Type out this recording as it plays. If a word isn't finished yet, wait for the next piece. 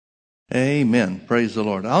Amen. Praise the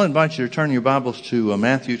Lord. I'll invite you to turn your Bibles to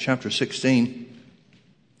Matthew chapter 16.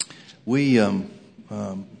 Let me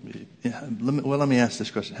ask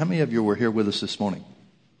this question. How many of you were here with us this morning?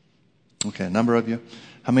 Okay, a number of you.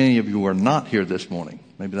 How many of you were not here this morning?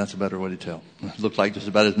 Maybe that's a better way to tell. It looked like just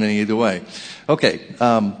about as many either way. Okay,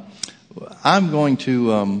 I'm going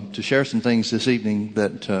to share some things this evening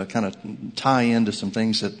that kind of tie into some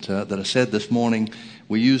things that I said this morning.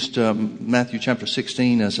 We used Matthew chapter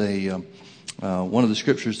 16 as one of the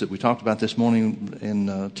scriptures that we talked about this morning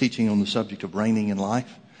in teaching on the subject of reigning in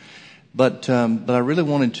life. But I really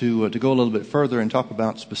wanted to go a little bit further and talk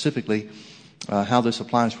about specifically how this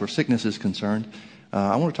applies where sickness is concerned.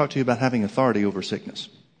 I want to talk to you about having authority over sickness.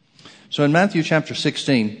 So in Matthew chapter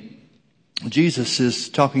 16, Jesus is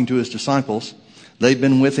talking to his disciples. They've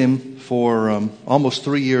been with him for almost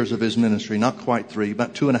 3 years of his ministry, not quite 3,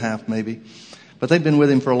 about 2.5 maybe. But they've been with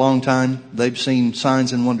him for a long time. They've seen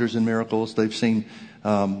signs and wonders and miracles. They've seen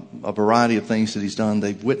a variety of things that he's done.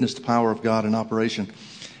 They've witnessed the power of God in operation.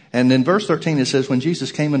 And in verse 13 it says, when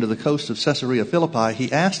Jesus came into the coast of Caesarea Philippi,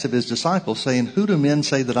 he asked of his disciples, saying, "Who do men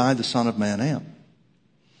say that I, the Son of Man, am?"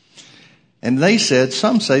 And they said,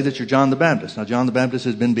 "Some say that you're John the Baptist." Now, John the Baptist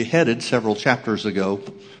has been beheaded several chapters ago,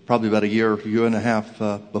 probably about a year and a half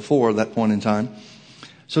before that point in time.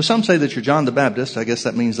 So some say that you're John the Baptist. I guess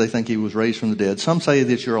that means they think he was raised from the dead. Some say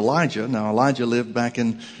that you're Elijah. Now, Elijah lived back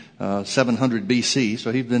in 700 BC,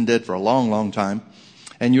 so he's been dead for a long, long time.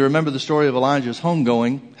 And you remember the story of Elijah's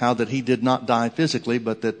homegoing, how that he did not die physically,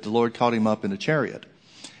 but that the Lord caught him up in a chariot.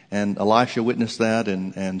 And Elisha witnessed that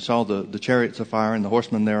and saw the chariots of fire and the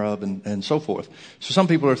horsemen thereof and so forth. So some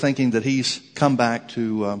people are thinking that he's come back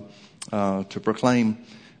to proclaim.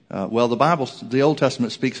 The Old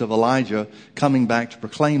Testament speaks of Elijah coming back to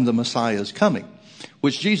proclaim the Messiah's coming,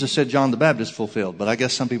 which Jesus said John the Baptist fulfilled. But I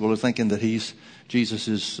guess some people are thinking that Jesus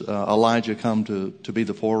is Elijah come to be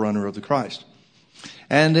the forerunner of the Christ.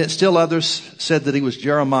 And still others said that he was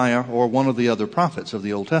Jeremiah or one of the other prophets of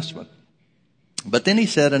the Old Testament. But then he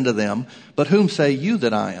said unto them, "But whom say you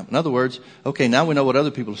that I am?" In other words, okay, now we know what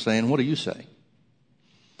other people are saying. What do you say?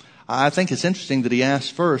 I think it's interesting that he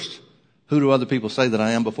asked first, "Who do other people say that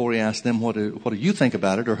I am?" before he asked them, what do you think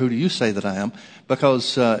about it? Or who do you say that I am?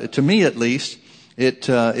 Because to me at least, it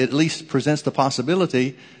at least presents the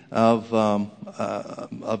possibility of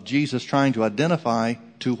Jesus trying to identify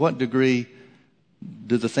to what degree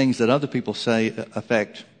do the things that other people say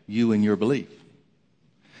affect you and your belief.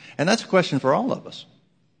 And that's a question for all of us.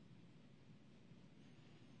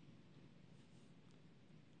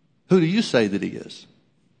 Who do you say that he is?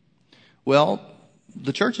 Well,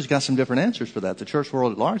 the church has got some different answers for that. The church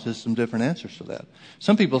world at large has some different answers for that.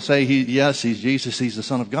 Some people say, he's Jesus, he's the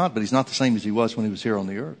Son of God, but he's not the same as he was when he was here on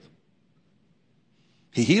the earth.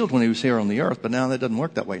 He healed when he was here on the earth, but now that doesn't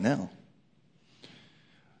work that way now.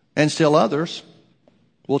 And still others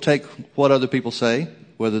will take what other people say,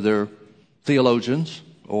 whether they're theologians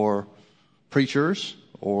or preachers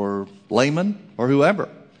or laymen or whoever,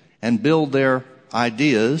 and build their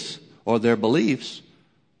ideas or their beliefs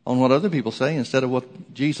on what other people say instead of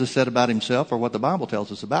what Jesus said about himself or what the Bible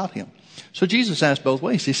tells us about him. So Jesus asked both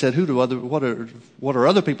ways. He said, what are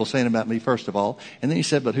other people saying about me, first of all? And then he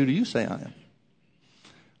said, but who do you say I am?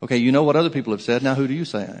 Okay, you know what other people have said. Now who do you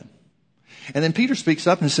say I am? And then Peter speaks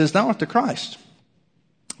up and says, "Thou art the Christ,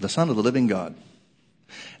 the Son of the living God."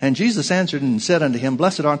 And Jesus answered and said unto him,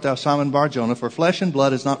 "Blessed art thou, Simon Bar-Jonah, for flesh and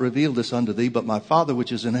blood has not revealed this unto thee, but my Father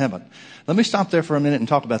which is in heaven." Let me stop there for a minute and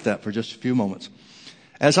talk about that for just a few moments.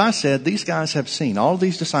 As I said, these guys have seen, all of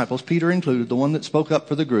these disciples, Peter included, the one that spoke up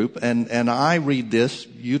for the group, and I read this,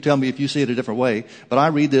 you tell me if you see it a different way, but I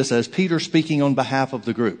read this as Peter speaking on behalf of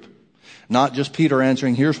the group. Not just Peter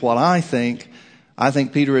answering, here's what I think. I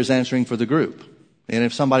think Peter is answering for the group. And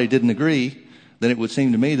if somebody didn't agree, then it would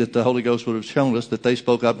seem to me that the Holy Ghost would have shown us that they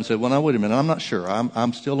spoke up and said, well, now, wait a minute, I'm not sure.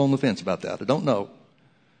 I'm still on the fence about that. I don't know.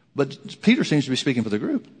 But Peter seems to be speaking for the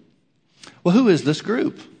group. Well, who is this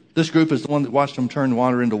group? This group is the one that watched him turn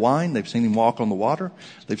water into wine. They've seen him walk on the water.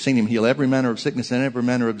 They've seen him heal every manner of sickness and every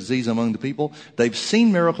manner of disease among the people. They've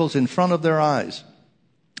seen miracles in front of their eyes.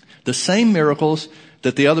 The same miracles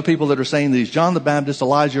that the other people that are saying that he's John the Baptist,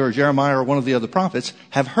 Elijah, or Jeremiah, or one of the other prophets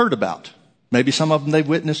have heard about. Maybe some of them they've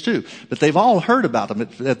witnessed too. But they've all heard about them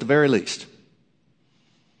at the very least.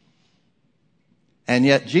 And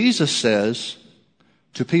yet Jesus says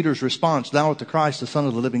to Peter's response, "Thou art the Christ, the Son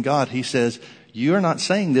of the living God," he says, you're not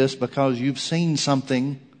saying this because you've seen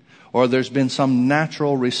something or there's been some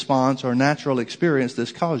natural response or natural experience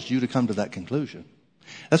that's caused you to come to that conclusion.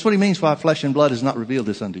 That's what he means by flesh and blood has not revealed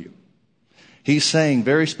this unto you. He's saying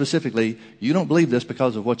very specifically, you don't believe this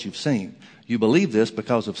because of what you've seen. You believe this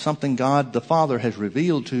because of something God the Father has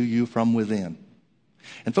revealed to you from within.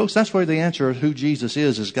 And folks, that's where the answer of who Jesus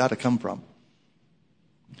is has got to come from.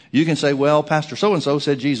 You can say, well, Pastor so-and-so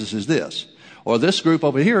said Jesus is this. Or this group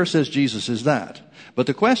over here says Jesus is that. But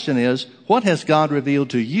the question is, what has God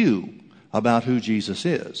revealed to you about who Jesus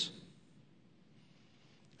is?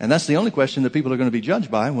 And that's the only question that people are going to be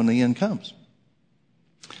judged by when the end comes.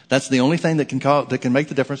 That's the only thing that can make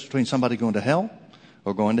the difference between somebody going to hell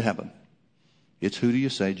or going to heaven. It's who do you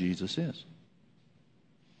say Jesus is?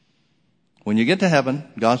 When you get to heaven,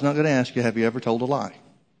 God's not going to ask you, have you ever told a lie?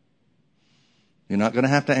 You're not going to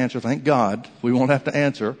have to answer, thank God, we won't have to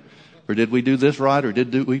answer, or did we do this right or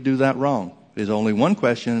did we do that wrong? There's only one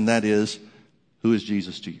question, and that is, who is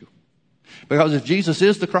Jesus to you? Because if Jesus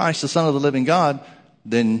is the Christ, the Son of the living God,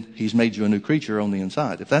 then he's made you a new creature on the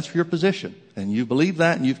inside. If that's your position, and you believe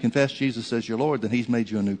that and you've confessed Jesus as your Lord, then he's made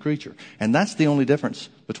you a new creature. And that's the only difference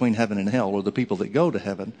between heaven and hell, or the people that go to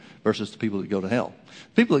heaven versus the people that go to hell.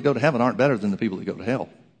 The people that go to heaven aren't better than the people that go to hell.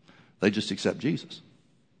 They just accept Jesus.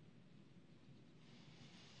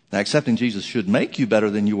 Now, accepting Jesus should make you better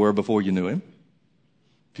than you were before you knew him,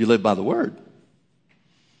 if you live by the word.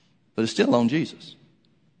 But it's still on Jesus,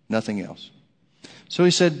 nothing else. So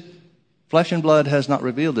he said, flesh and blood has not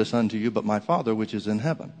revealed this unto you, but my Father which is in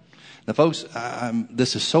heaven. Now, folks,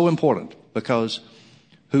 this is so important, because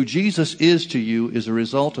who Jesus is to you is a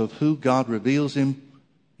result of who God reveals him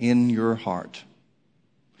in your heart.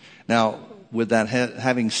 Now, with that,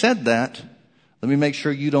 having said that, let me make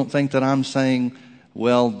sure you don't think that I'm saying,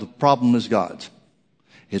 well, the problem is God's.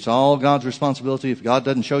 It's all God's responsibility. If God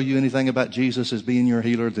doesn't show you anything about Jesus as being your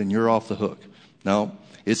healer, then you're off the hook. No,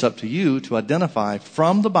 it's up to you to identify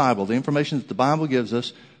from the Bible, the information that the Bible gives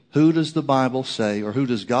us, who does the Bible say, or who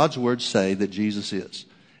does God's word say that Jesus is?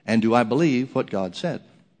 And do I believe what God said?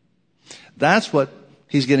 That's what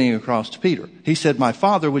he's getting across to Peter. He said, my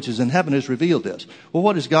Father which is in heaven has revealed this. Well,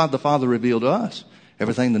 what has God the Father revealed to us?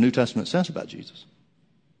 Everything the New Testament says about Jesus.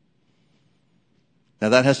 Now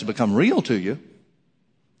that has to become real to you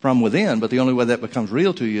from within, but the only way that becomes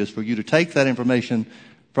real to you is for you to take that information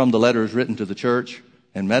from the letters written to the church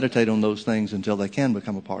and meditate on those things until they can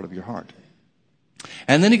become a part of your heart.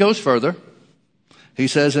 And then he goes further. He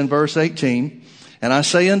says in verse 18, and I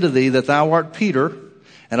say unto thee that thou art Peter,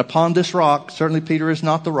 and upon this rock, certainly Peter is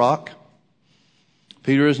not the rock.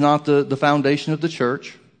 Peter is not the foundation of the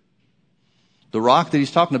church. The rock that he's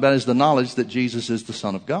talking about is the knowledge that Jesus is the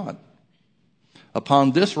Son of God.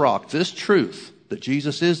 Upon this rock, this truth, that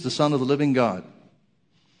Jesus is the Son of the living God,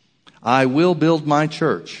 I will build my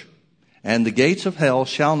church, and the gates of hell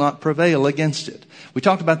shall not prevail against it. We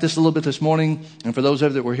talked about this a little bit this morning, and for those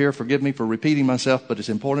of you that were here, forgive me for repeating myself, but it's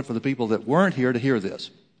important for the people that weren't here to hear this.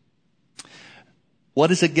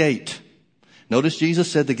 What is a gate? Notice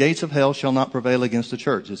Jesus said the gates of hell shall not prevail against the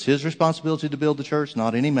church. It's his responsibility to build the church,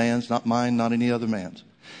 not any man's, not mine, not any other man's.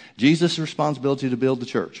 Jesus' responsibility to build the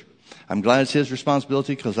church. I'm glad it's his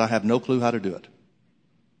responsibility because I have no clue how to do it.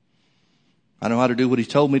 I know how to do what he's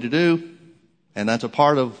told me to do, and that's a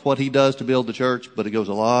part of what he does to build the church, but it goes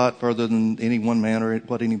a lot further than any one man or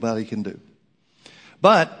what anybody can do.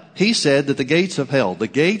 But he said that the gates of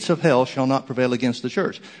hell shall not prevail against the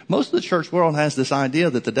church. Most of the church world has this idea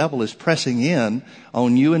that the devil is pressing in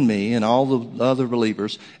on you and me and all the other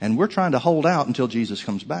believers, and we're trying to hold out until Jesus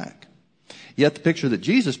comes back. Yet the picture that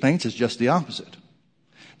Jesus paints is just the opposite.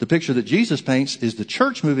 The picture that Jesus paints is the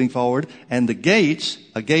church moving forward, and the gates,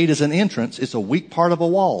 a gate is an entrance. It's a weak part of a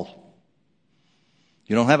wall.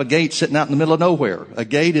 You don't have a gate sitting out in the middle of nowhere. A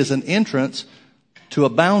gate is an entrance to a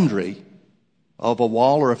boundary of a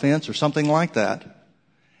wall or a fence or something like that.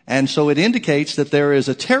 And so it indicates that there is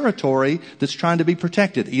a territory that's trying to be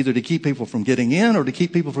protected, either to keep people from getting in or to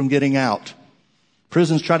keep people from getting out.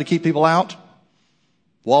 Prisons try to keep people out.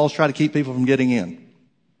 Walls try to keep people from getting in.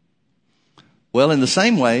 Well, in the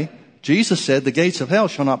same way, Jesus said the gates of hell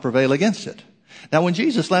shall not prevail against it. Now, when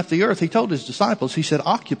Jesus left the earth, he told his disciples, he said,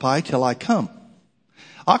 occupy till I come.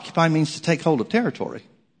 Occupy means to take hold of territory.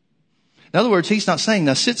 In other words, he's not saying,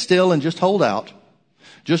 now sit still and just hold out.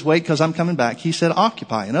 Just wait because I'm coming back. He said,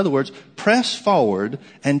 occupy. In other words, press forward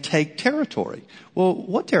and take territory. Well,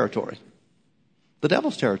 what territory? The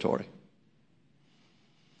devil's territory.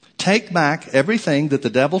 Take back everything that the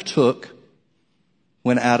devil took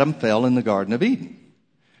when Adam fell in the Garden of Eden.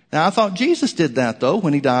 Now, I thought Jesus did that, though,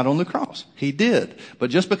 when he died on the cross. He did. But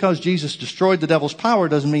just because Jesus destroyed the devil's power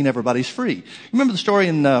doesn't mean everybody's free. Remember the story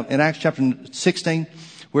in Acts chapter 16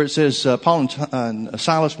 where it says Paul and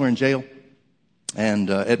Silas were in jail, and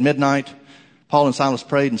at midnight, Paul and Silas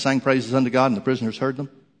prayed and sang praises unto God, and the prisoners heard them?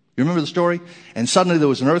 You remember the story? And suddenly there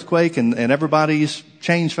was an earthquake and everybody's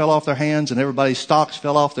chains fell off their hands and everybody's stocks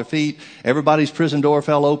fell off their feet. Everybody's prison door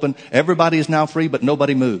fell open. Everybody is now free, but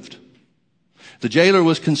nobody moved. The jailer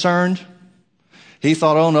was concerned. He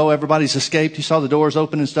thought, oh no, everybody's escaped. He saw the doors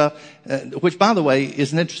open and stuff, which by the way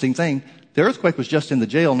is an interesting thing. The earthquake was just in the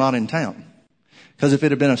jail, not in town. Because if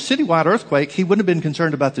it had been a citywide earthquake, he wouldn't have been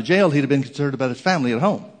concerned about the jail. He'd have been concerned about his family at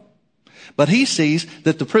home. But he sees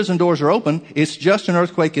that the prison doors are open. It's just an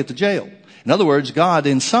earthquake at the jail. In other words, God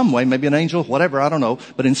in some way, maybe an angel, whatever, I don't know,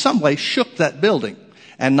 but in some way shook that building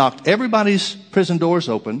and knocked everybody's prison doors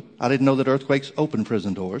open. I didn't know that earthquakes open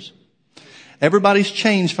prison doors. Everybody's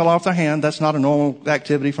chains fell off their hand. That's not a normal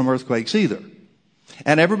activity from earthquakes either.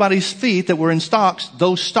 And everybody's feet that were in stocks,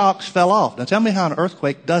 those stocks fell off. Now tell me how an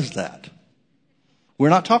earthquake does that. We're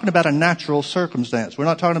not talking about a natural circumstance. We're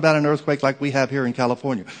not talking about an earthquake like we have here in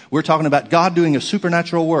California. We're talking about God doing a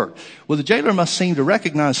supernatural work. Well, the jailer must seem to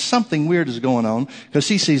recognize something weird is going on because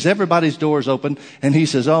he sees everybody's doors open and he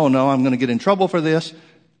says, oh no, I'm going to get in trouble for this.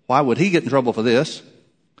 Why would he get in trouble for this?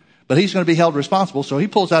 But he's going to be held responsible. So he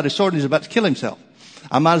pulls out his sword and he's about to kill himself.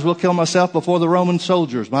 I might as well kill myself before the Roman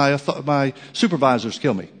soldiers, my supervisors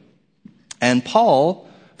kill me. And Paul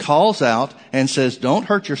calls out and says, don't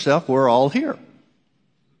hurt yourself. We're all here.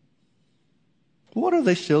 What are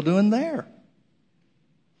they still doing there?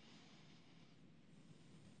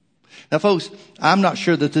 Now, folks, I'm not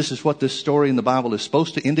sure that this is what this story in the Bible is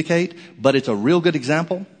supposed to indicate, but it's a real good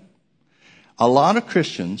example. A lot of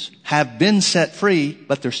Christians have been set free,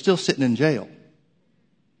 but they're still sitting in jail.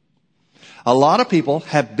 A lot of people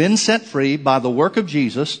have been set free by the work of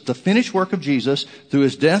Jesus, the finished work of Jesus, through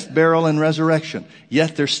his death, burial, and resurrection.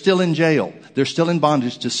 Yet they're still in jail. They're still in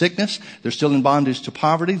bondage to sickness. They're still in bondage to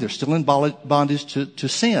poverty. They're still in bondage to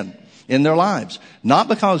sin in their lives. Not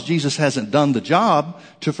because Jesus hasn't done the job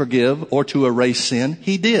to forgive or to erase sin.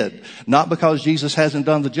 He did. Not because Jesus hasn't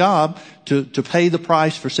done the job to pay the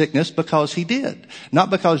price for sickness, because he did. Not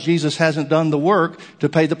because Jesus hasn't done the work to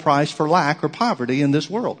pay the price for lack or poverty in this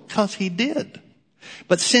world, because he did.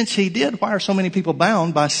 But since he did, why are so many people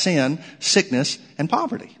bound by sin, sickness, and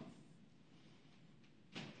poverty?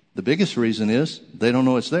 The biggest reason is they don't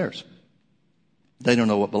know it's theirs. They don't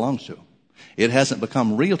know what belongs to them. It hasn't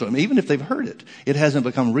become real to them. Even if they've heard it, it hasn't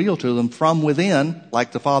become real to them from within,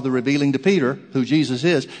 like the Father revealing to Peter who Jesus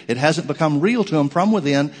is. It hasn't become real to them from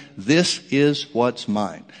within. This is what's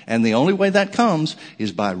mine. And the only way that comes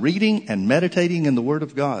is by reading and meditating in the Word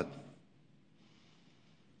of God.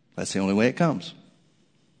 That's the only way it comes.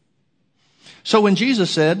 So when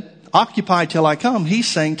Jesus said, occupy till I come, he's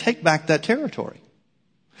saying, take back that territory.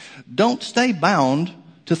 Don't stay bound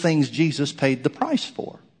to things Jesus paid the price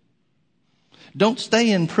for. Don't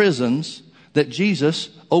stay in prisons that Jesus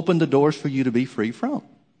opened the doors for you to be free from.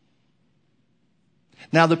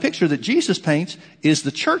 Now, the picture that Jesus paints is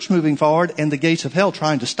the church moving forward and the gates of hell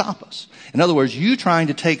trying to stop us. In other words, you trying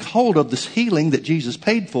to take hold of this healing that Jesus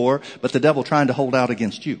paid for, but the devil trying to hold out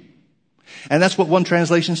against you. And that's what one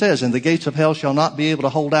translation says, and the gates of hell shall not be able to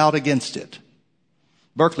hold out against it.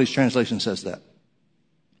 Berkeley's translation says that.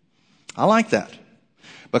 I like that.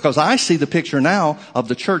 Because I see the picture now of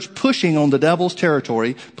the church pushing on the devil's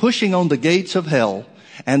territory, pushing on the gates of hell,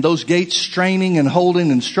 and those gates straining and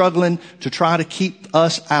holding and struggling to try to keep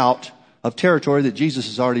us out of territory that Jesus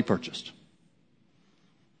has already purchased.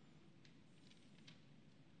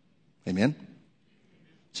 Amen?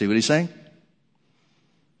 See what he's saying?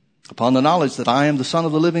 Upon the knowledge that I am the Son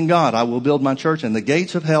of the living God, I will build my church, and the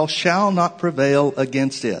gates of hell shall not prevail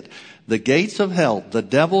against it. The gates of hell, the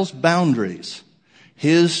devil's boundaries,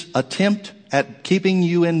 his attempt at keeping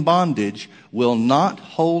you in bondage, will not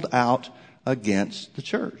hold out against the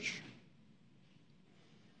church.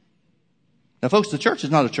 Now, folks, the church is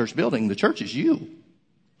not a church building. The church is you.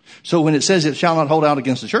 So when it says it shall not hold out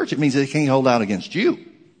against the church, it means it can't hold out against you.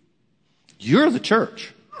 You're the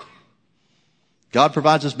church. God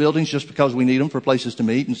provides us buildings just because we need them for places to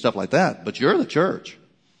meet and stuff like that. But you're the church.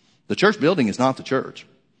 The church building is not the church.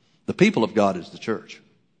 The people of God is the church.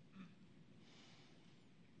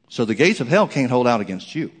 So the gates of hell can't hold out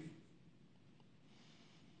against you.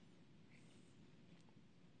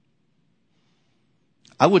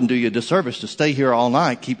 I wouldn't do you a disservice to stay here all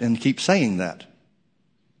night and keep saying that.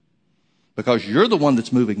 Because you're the one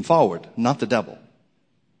that's moving forward, not the devil.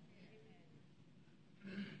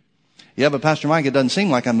 Yeah, but Pastor Mike, it doesn't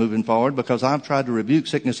seem like I'm moving forward because I've tried to rebuke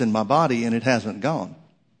sickness in my body and it hasn't gone.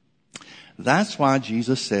 That's why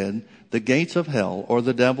Jesus said the gates of hell or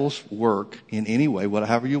the devil's work in any way,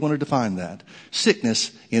 whatever you want to define that,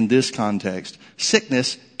 sickness in this context,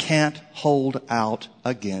 sickness can't hold out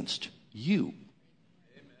against you.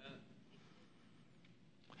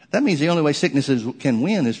 That means the only way sicknesses can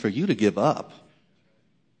win is for you to give up,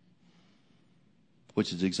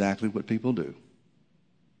 which is exactly what people do.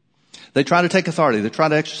 They try to take authority. They try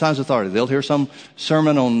to exercise authority. They'll hear some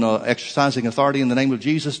sermon on exercising authority in the name of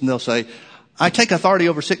Jesus, and they'll say, I take authority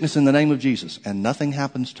over sickness in the name of Jesus, and nothing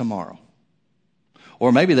happens tomorrow.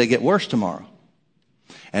 Or maybe they get worse tomorrow.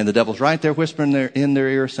 And the devil's right there whispering in their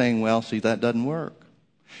ear saying, well, see, that doesn't work.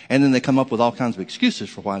 And then they come up with all kinds of excuses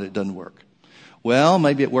for why it doesn't work. Well,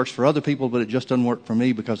 maybe it works for other people, but it just doesn't work for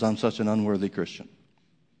me because I'm such an unworthy Christian.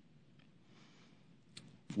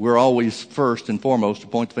 We're always first and foremost to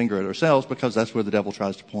point the finger at ourselves because that's where the devil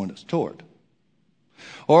tries to point us toward.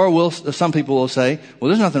 Or some people will say, well,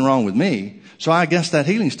 there's nothing wrong with me, so I guess that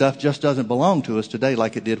healing stuff just doesn't belong to us today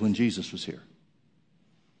like it did when Jesus was here.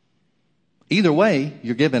 Either way,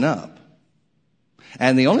 you're giving up.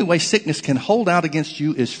 And the only way sickness can hold out against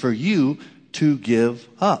you is for you to give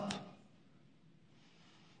up.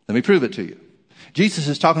 Let me prove it to you. Jesus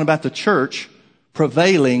is talking about the church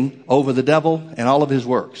prevailing over the devil and all of his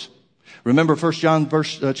works. Remember 1 John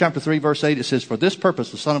chapter 3, verse 8, it says, for this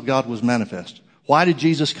purpose the Son of God was manifest. Why did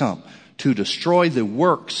Jesus come? To destroy the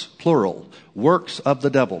works, plural, works of the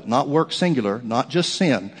devil. Not works singular, not just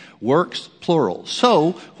sin, works plural.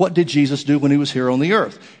 So, what did Jesus do when he was here on the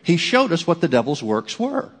earth? He showed us what the devil's works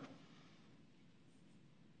were.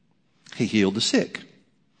 He healed the sick.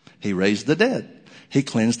 He raised the dead. He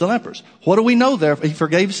cleansed the lepers. What do we know there? He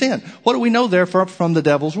forgave sin. What do we know there from the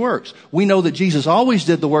devil's works? We know that Jesus always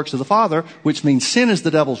did the works of the Father, which means sin is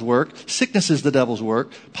the devil's work, sickness is the devil's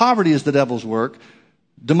work, poverty is the devil's work,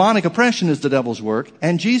 demonic oppression is the devil's work,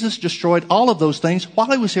 and Jesus destroyed all of those things while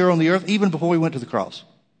he was here on the earth, even before he went to the cross.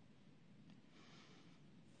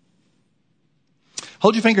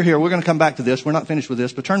 Hold your finger here. We're going to come back to this. We're not finished with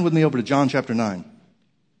this, but turn with me over to John chapter 9.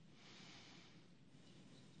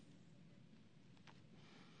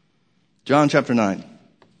 John chapter 9.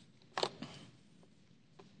 I'm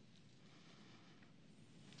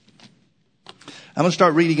going to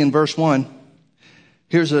start reading in verse 1.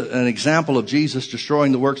 Here's an example of Jesus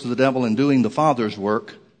destroying the works of the devil and doing the Father's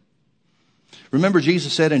work. Remember,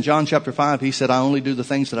 Jesus said in John chapter 5, he said, I only do the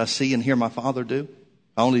things that I see and hear my Father do.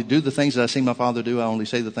 I only do the things that I see my Father do. I only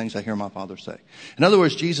say the things I hear my Father say. In other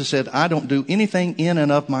words, Jesus said, I don't do anything in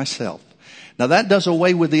and of myself. Now that does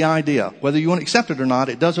away with the idea, whether you want to accept it or not,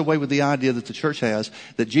 it does away with the idea that the church has,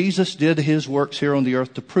 that Jesus did his works here on the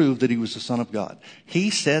earth to prove that he was the Son of God. He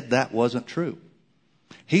said that wasn't true.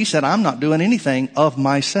 He said, I'm not doing anything of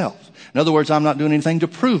myself. In other words, I'm not doing anything to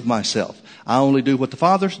prove myself. I only do what the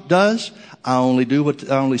Father does. I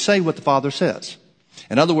only say what the Father says.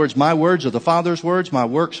 In other words, my words are the Father's words. My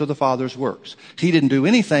works are the Father's works. He didn't do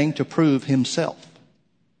anything to prove himself.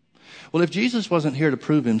 Well, if Jesus wasn't here to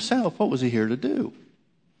prove himself, what was he here to do?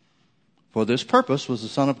 For this purpose was the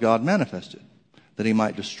Son of God manifested, that he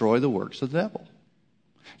might destroy the works of the devil.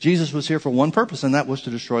 Jesus was here for one purpose, and that was to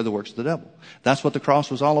destroy the works of the devil. That's what the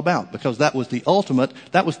cross was all about, because that was the ultimate,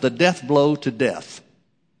 that was the death blow to death.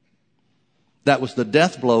 That was the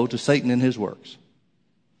death blow to Satan and his works.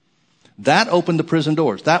 That opened the prison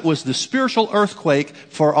doors. That was the spiritual earthquake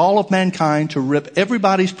for all of mankind to rip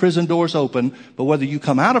everybody's prison doors open. But whether you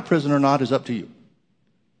come out of prison or not is up to you.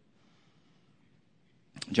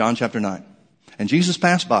 John chapter 9. And Jesus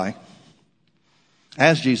passed by.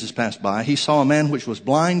 As Jesus passed by, he saw a man which was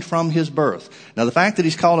blind from his birth. Now the fact that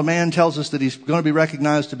he's called a man tells us that he's going to be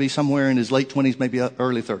recognized to be somewhere in his late 20s, maybe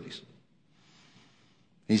early 30s.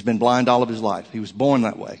 He's been blind all of his life. He was born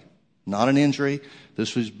that way. Not an injury.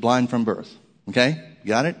 This was blind from birth. Okay?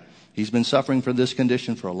 Got it? He's been suffering from this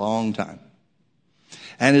condition for a long time.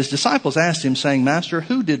 And his disciples asked him, saying, Master,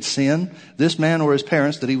 who did sin, this man or his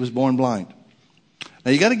parents, that he was born blind?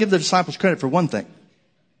 Now you got to give the disciples credit for one thing.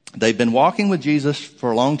 They've been walking with Jesus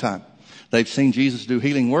for a long time. They've seen Jesus do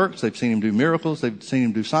healing works. They've seen him do miracles. They've seen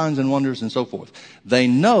him do signs and wonders and so forth. They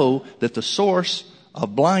know that the source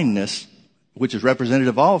of blindness, which is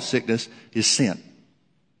representative of all sickness, is sin.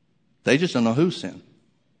 They just don't know whose sin.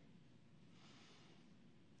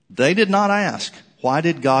 They did not ask, why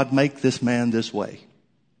did God make this man this way?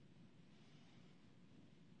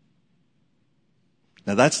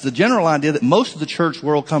 Now that's the general idea that most of the church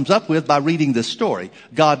world comes up with by reading this story.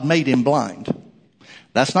 God made him blind.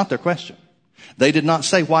 That's not their question. They did not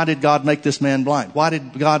say, why did God make this man blind? Why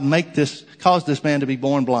did God cause this man to be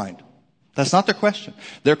born blind? That's not their question.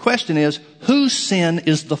 Their question is, whose sin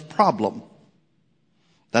is the problem?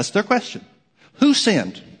 That's their question. Who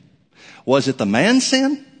sinned? Was it the man's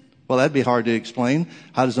sin? Well, that'd be hard to explain.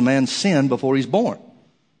 How does a man sin before he's born?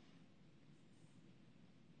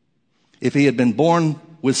 If he had been born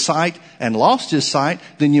with sight and lost his sight,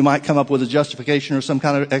 then you might come up with a justification or some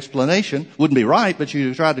kind of explanation. Wouldn't be right, but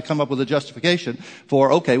you tried to come up with a justification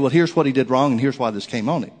for, okay, well, here's what he did wrong and here's why this came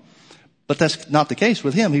on him. But that's not the case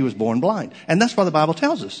with him. He was born blind. And that's why the Bible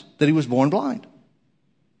tells us that he was born blind.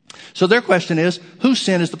 So their question is, whose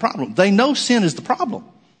sin is the problem? They know sin is the problem.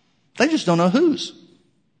 They just don't know whose.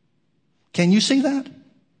 Can you see that?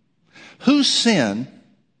 Whose sin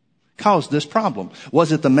caused this problem?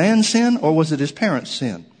 Was it the man's sin or was it his parents'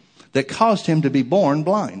 sin that caused him to be born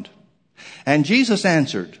blind? And Jesus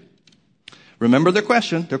answered. Remember their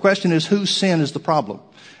question. Their question is, whose sin is the problem?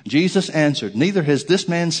 Jesus answered, neither has this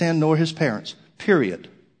man sinned nor his parents. Period.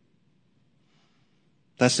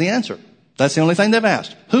 That's the answer. That's the only thing they've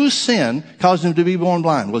asked. Whose sin caused him to be born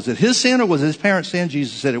blind? Was it his sin or was it his parents' sin?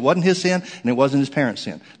 Jesus said it wasn't his sin and it wasn't his parents'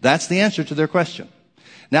 sin. That's the answer to their question.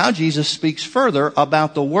 Now Jesus speaks further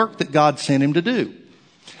about the work that God sent him to do.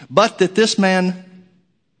 But that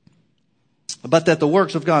the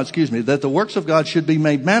works of God should be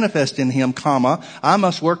made manifest in him, comma, I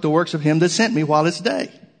must work the works of him that sent me while it's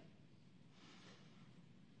day.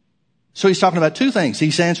 So he's talking about two things.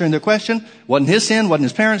 He's answering their question. Wasn't his sin, wasn't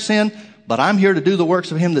his parents' sin, but I'm here to do the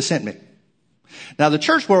works of him that sent me. Now the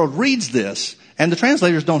church world reads this, and the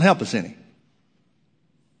translators don't help us any.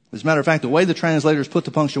 As a matter of fact, the way the translators put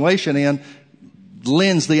the punctuation in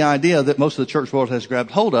lends the idea that most of the church world has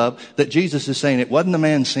grabbed hold of, that Jesus is saying it wasn't the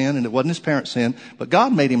man's sin and it wasn't his parents' sin, but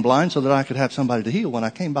God made him blind so that I could have somebody to heal when I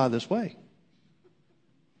came by this way.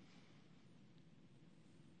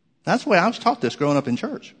 That's the way I was taught this growing up in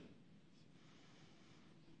church.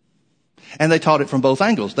 And they taught it from both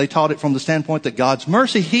angles. They taught it from the standpoint that God's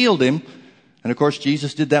mercy healed him. And of course,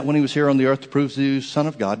 Jesus did that when he was here on the earth to prove that he was the Son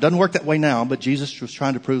of God. Doesn't work that way now, but Jesus was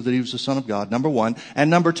trying to prove that he was the Son of God, number one. And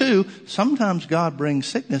number two, sometimes God brings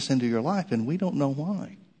sickness into your life and we don't know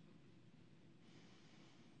why.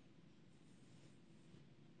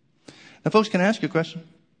 Now, folks, can I ask you a question?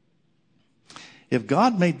 If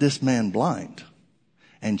God made this man blind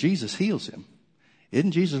and Jesus heals him,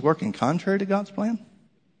 isn't Jesus working contrary to God's plan?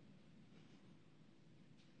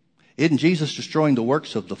 Isn't Jesus destroying the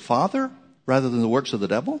works of the Father rather than the works of the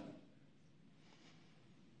devil?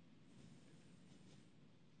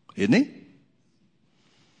 Isn't he?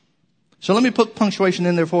 So let me put punctuation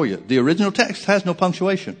in there for you. The original text has no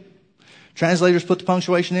punctuation. Translators put the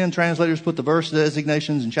punctuation in. Translators put the verse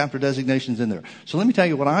designations and chapter designations in there. So let me tell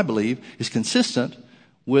you what I believe is consistent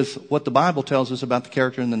with what the Bible tells us about the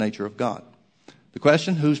character and the nature of God. The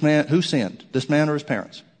question, who sinned? This man or his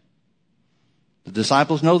parents? The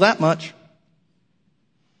disciples know that much.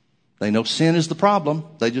 They know sin is the problem.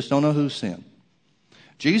 They just don't know whose sin.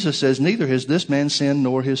 Jesus says neither has this man sinned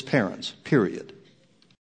nor his parents. Period.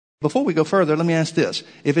 Before we go further, let me ask this.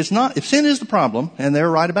 If sin is the problem, and they're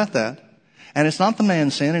right about that, and it's not the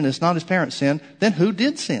man's sin and it's not his parents' sin, then who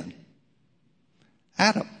did sin?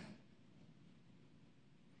 Adam.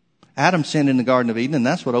 Adam sinned in the Garden of Eden, and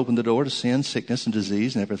that's what opened the door to sin, sickness, and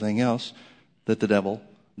disease, and everything else that the devil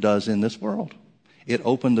does in this world. It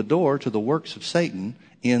opened the door to the works of Satan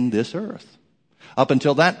in this earth. Up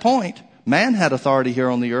until that point, man had authority here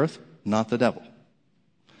on the earth, not the devil.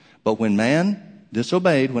 But when man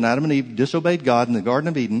disobeyed, when Adam and Eve disobeyed God in the Garden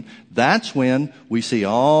of Eden, that's when we see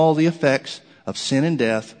all the effects of sin and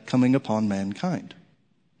death coming upon mankind.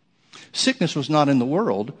 Sickness was not in the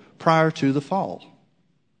world prior to the fall.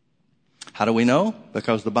 How do we know?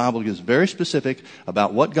 Because the Bible is very specific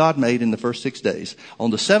about what God made in the first 6 days. On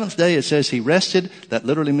the seventh day, it says he rested. That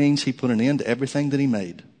literally means he put an end to everything that he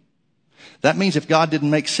made. That means if God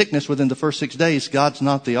didn't make sickness within the first 6 days, God's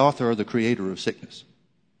not the author or the creator of sickness.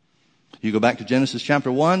 You go back to Genesis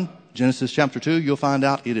chapter 1, Genesis chapter 2, you'll find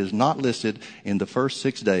out it is not listed in the first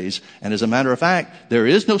 6 days. And as a matter of fact, there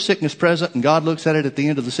is no sickness present, and God looks at it at the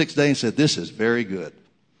end of the 6th day and said, this is very good.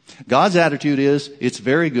 God's attitude is, it's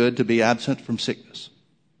very good to be absent from sickness.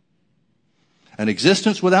 An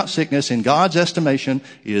existence without sickness, in God's estimation,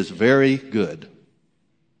 is very good.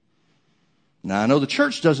 Now, I know the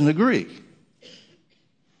church doesn't agree,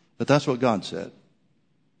 but that's what God said.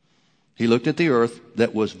 He looked at the earth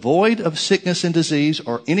that was void of sickness and disease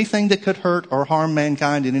or anything that could hurt or harm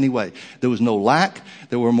mankind in any way. There was no lack.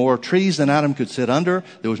 There were more trees than Adam could sit under.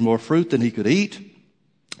 There was more fruit than he could eat.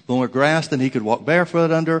 More grass than he could walk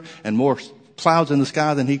barefoot under, and more clouds in the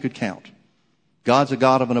sky than he could count. God's a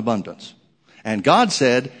God of an abundance. And God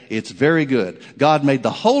said, it's very good. God made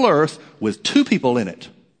the whole earth with 2 people in it.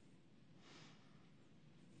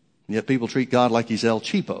 And yet people treat God like he's El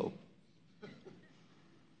Cheapo.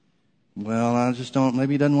 Well,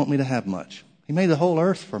 maybe he doesn't want me to have much. He made the whole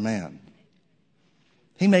earth for man.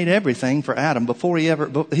 He made everything for Adam before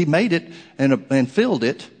he made it and filled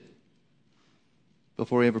it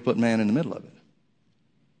before he ever put man in the middle of it.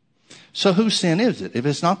 So whose sin is it? If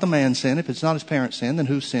it's not the man's sin, if it's not his parents' sin, then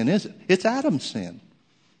whose sin is it? It's Adam's sin.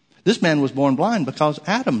 This man was born blind because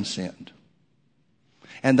Adam sinned.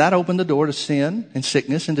 And that opened the door to sin and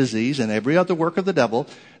sickness and disease and every other work of the devil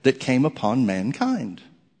that came upon mankind.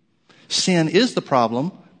 Sin is the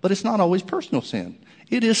problem, but it's not always personal sin.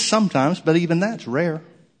 It is sometimes, but even that's rare.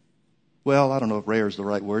 Well, I don't know if rare is the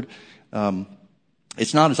right word.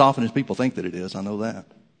 It's not as often as people think that it is. I know that.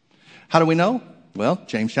 How do we know? Well,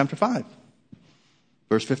 James chapter 5,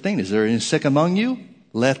 verse 15. Is there any sick among you?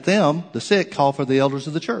 Let them, the sick, call for the elders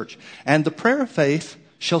of the church. And the prayer of faith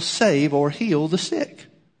shall save or heal the sick.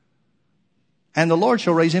 And the Lord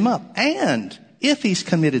shall raise him up. And if he's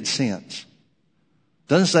committed sins.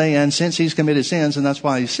 Doesn't say, and since he's committed sins and that's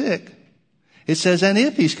why he's sick. It says, and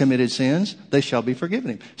if he's committed sins, they shall be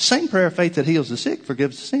forgiven him. Same prayer of faith that heals the sick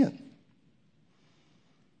forgives the sin.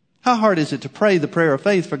 How hard is it to pray the prayer of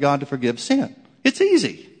faith for God to forgive sin? It's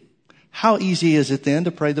easy. How easy is it then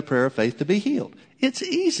to pray the prayer of faith to be healed? It's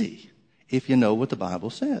easy if you know what the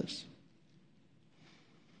Bible says.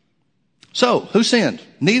 So, who sinned?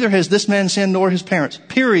 Neither has this man sinned nor his parents.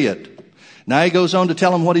 Period. Now he goes on to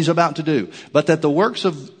tell him what he's about to do. But that the works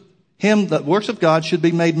of God should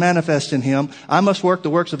be made manifest in him. I must work the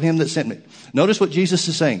works of him that sent me. Notice what Jesus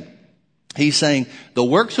is saying. He's saying the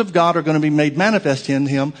works of God are going to be made manifest in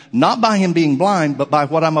him, not by him being blind, but by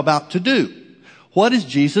what I'm about to do. What does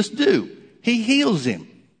Jesus do? He heals him.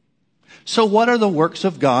 So what are the works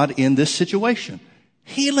of God in this situation?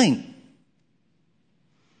 Healing.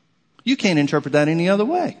 You can't interpret that any other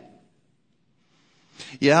way.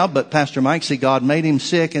 Yeah, but Pastor Mike, see, God made him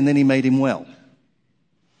sick and then he made him well.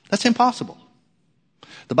 That's impossible.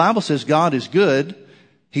 The Bible says God is good.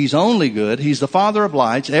 He's only good. He's the Father of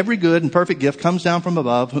lights. Every good and perfect gift comes down from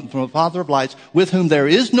above, from the Father of lights, with whom there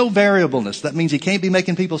is no variableness. That means he can't be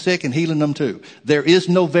making people sick and healing them too. There is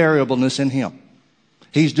no variableness in him.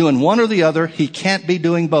 He's doing one or the other. He can't be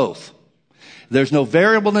doing both. There's no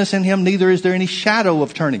variableness in him. Neither is there any shadow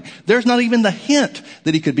of turning. There's not even the hint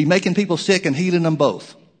that he could be making people sick and healing them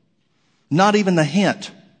both. Not even the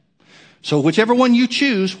hint. So whichever one you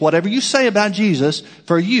choose, whatever you say about Jesus,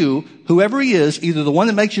 for you, whoever he is, either the one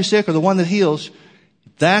that makes you sick or the one that heals,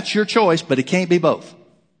 that's your choice, but it can't be both.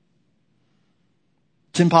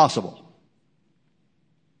 It's impossible.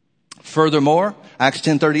 Furthermore, Acts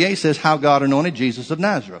 10:38 says how God anointed Jesus of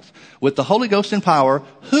Nazareth with the Holy Ghost and power,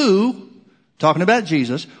 who, talking about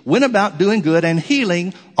Jesus, went about doing good and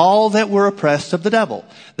healing all that were oppressed of the devil.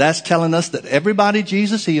 That's telling us that everybody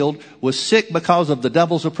Jesus healed was sick because of the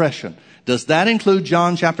devil's oppression. Does that include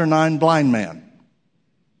John chapter 9 blind man?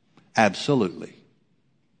 Absolutely.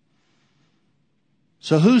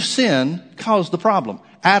 So whose sin caused the problem?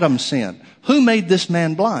 Adam's sin. Who made this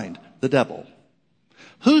man blind? The devil.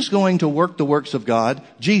 Who's going to work the works of God?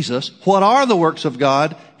 Jesus. What are the works of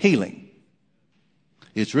God? Healing.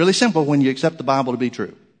 It's really simple when you accept the Bible to be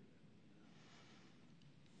true.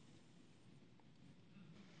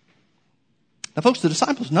 Now, folks, the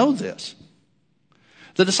disciples know this.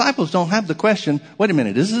 The disciples don't have the question, wait a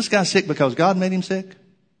minute, is this guy sick because God made him sick?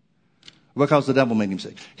 Or because the devil made him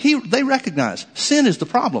sick? They recognize sin is the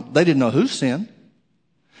problem. They didn't know whose sin,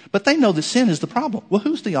 but they know that sin is the problem. Well,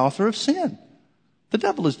 who's the author of sin? The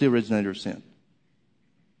devil is the originator of sin.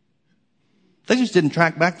 They just didn't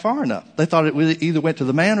track back far enough. They thought it either went to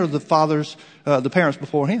the man or the parents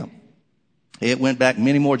before him. It went back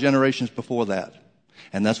many more generations before that.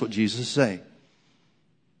 And that's what Jesus is saying.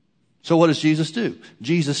 So what does Jesus do?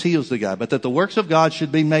 Jesus heals the guy. But that the works of God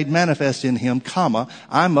should be made manifest in him, comma,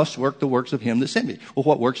 I must work the works of him that sent me. Well,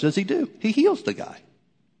 what works does he do? He heals the guy.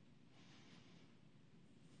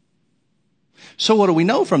 So what do we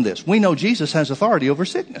know from this? We know Jesus has authority over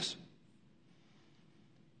sickness.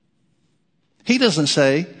 He doesn't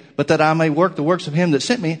say, but that I may work the works of him that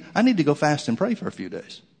sent me, I need to go fast and pray for a few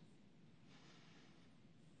days.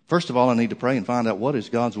 First of all, I need to pray and find out what is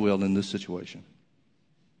God's will in this situation.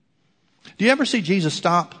 Do you ever see Jesus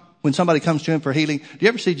stop when somebody comes to him for healing? Do you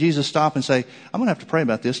ever see Jesus stop and say, I'm going to have to pray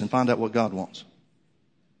about this and find out what God wants?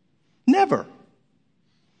 Never.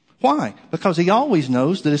 Why? Because he always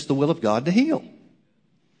knows that it's the will of God to heal.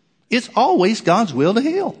 It's always God's will to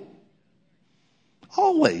heal.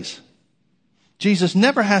 Always. Jesus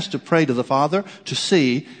never has to pray to the Father to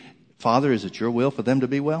see, Father, is it your will for them to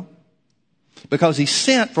be well? Because he's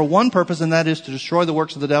sent for one purpose, and that is to destroy the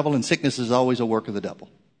works of the devil, and sickness is always a work of the devil.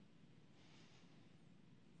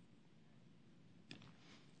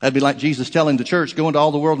 That'd be like Jesus telling the church, go into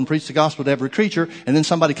all the world and preach the gospel to every creature, and then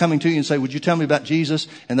somebody coming to you and say, would you tell me about Jesus?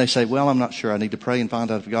 And they say, well, I'm not sure. I need to pray and find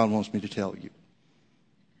out if God wants me to tell you.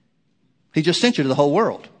 He just sent you to the whole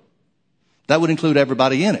world. That would include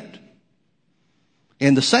everybody in it.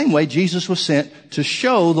 In the same way, Jesus was sent to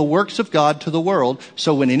show the works of God to the world.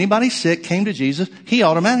 So when anybody's sick came to Jesus, he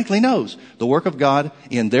automatically knows the work of God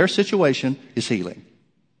in their situation is healing.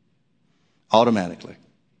 Automatically.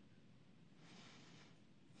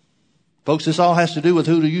 Folks, this all has to do with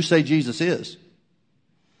who do you say Jesus is.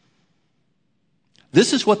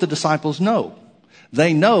 This is what the disciples know.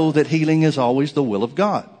 They know that healing is always the will of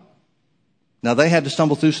God. Now, they had to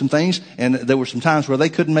stumble through some things, and there were some times where they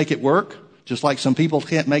couldn't make it work, just like some people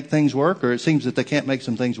can't make things work, or it seems that they can't make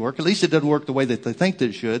some things work. At least it doesn't work the way that they think that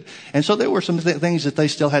it should. And so there were some things that they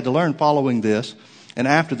still had to learn following this and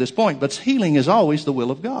after this point. But healing is always the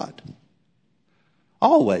will of God.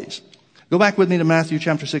 Always. Go back with me to Matthew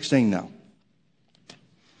chapter 16 now.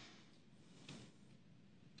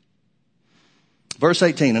 Verse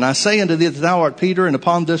 18, and I say unto thee that thou art Peter, and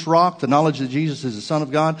upon this rock, the knowledge that Jesus is the Son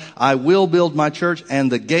of God, I will build my church,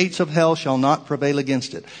 and the gates of hell shall not prevail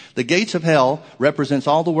against it. The gates of hell represents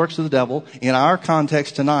all the works of the devil. In our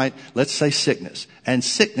context tonight, let's say sickness. And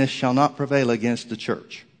sickness shall not prevail against the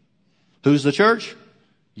church. Who's the church?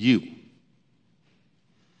 You.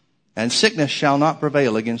 And sickness shall not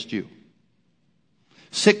prevail against you.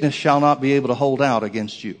 Sickness shall not be able to hold out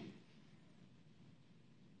against you.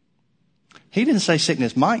 He didn't say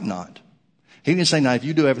sickness might not. He didn't say, now, if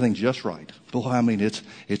you do everything just right. Boy, I mean,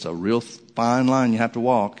 it's a real fine line you have to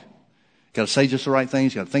walk. Got to say just the right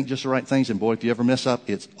things. Got to think just the right things. And boy, if you ever mess up,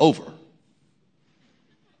 it's over.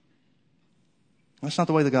 That's not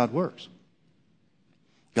the way that God works.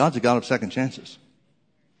 God's a God of second chances.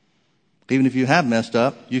 Even if you have messed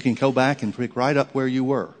up, you can go back and pick right up where you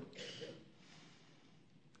were.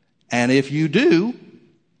 And if you do,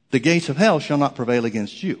 the gates of hell shall not prevail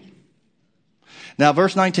against you. Now,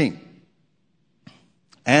 verse 19.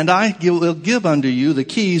 And I will give unto you the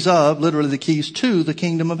keys of, literally the keys to the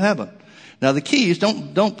kingdom of heaven. Now, the keys,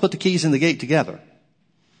 don't put the keys in the gate together.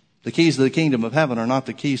 The keys to the kingdom of heaven are not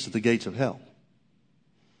the keys to the gates of hell.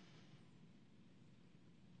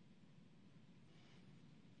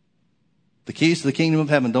 The keys to the kingdom of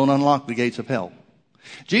heaven don't unlock the gates of hell.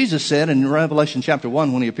 Jesus said in Revelation chapter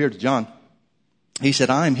 1 when he appeared to John, he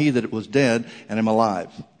said, I am he that was dead and am alive,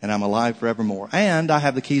 and I'm alive forevermore. And I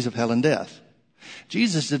have the keys of hell and death.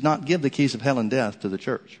 Jesus did not give the keys of hell and death to the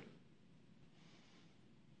church.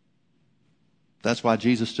 That's why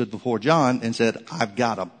Jesus stood before John and said, I've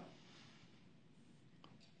got them.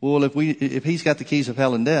 Well, if he's got the keys of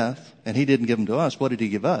hell and death, and he didn't give them to us, what did he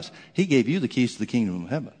give us? He gave you the keys to the kingdom of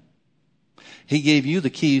heaven. He gave you the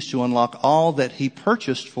keys to unlock all that he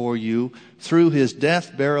purchased for you through his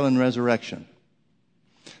death, burial, and resurrection.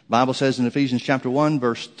 The Bible says in Ephesians chapter 1,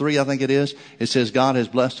 verse 3, I think it says, God has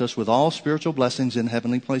blessed us with all spiritual blessings in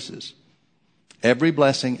heavenly places. Every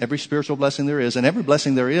blessing, every spiritual blessing there is, and every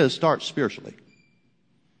blessing there is starts spiritually.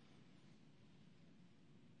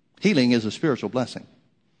 Healing is a spiritual blessing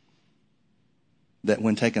that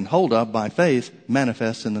when taken hold of by faith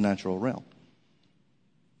manifests in the natural realm.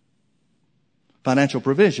 Financial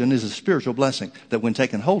provision is a spiritual blessing that when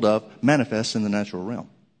taken hold of manifests in the natural realm.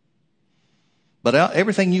 But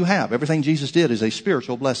everything you have, everything Jesus did is a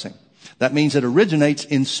spiritual blessing. That means it originates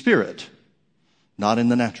in spirit, not in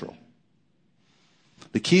the natural.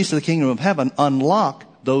 The keys to the kingdom of heaven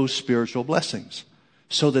unlock those spiritual blessings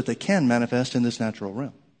so that they can manifest in this natural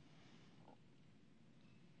realm.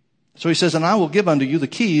 So he says, and I will give unto you the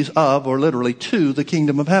keys of, or literally to, the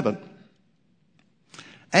kingdom of heaven.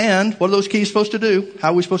 And what are those keys supposed to do?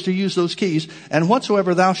 How are we supposed to use those keys? And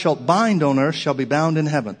whatsoever thou shalt bind on earth shall be bound in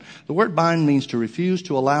heaven. The word bind means to refuse,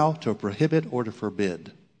 to allow, to prohibit, or to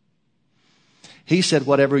forbid. He said,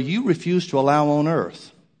 whatever you refuse to allow on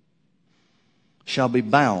earth shall be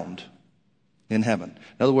bound in heaven.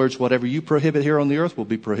 In other words, whatever you prohibit here on the earth will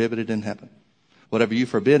be prohibited in heaven. Whatever you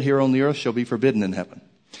forbid here on the earth shall be forbidden in heaven.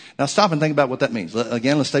 Now stop and think about what that means.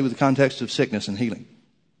 Again, let's stay with the context of sickness and healing.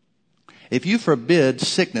 If you forbid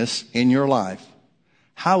sickness in your life,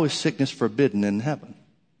 how is sickness forbidden in heaven?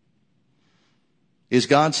 Is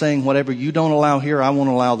God saying whatever you don't allow here, I won't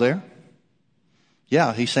allow there?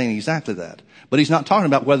 Yeah, he's saying exactly that. But he's not talking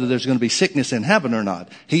about whether there's going to be sickness in heaven or not.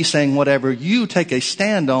 He's saying whatever you take a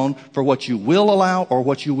stand on for what you will allow or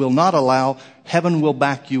what you will not allow, heaven will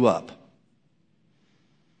back you up.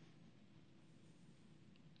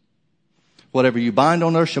 Whatever you bind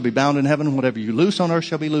on earth shall be bound in heaven. Whatever you loose on earth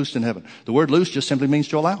shall be loosed in heaven. The word loose just simply means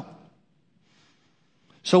to allow.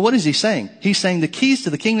 So what is he saying? He's saying the keys to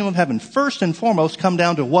the kingdom of heaven, first and foremost, come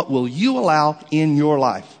down to what will you allow in your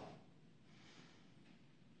life.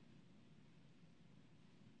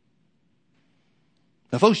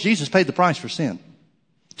 Now, folks, Jesus paid the price for sin.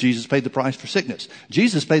 Jesus paid the price for sickness.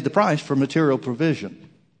 Jesus paid the price for material provision.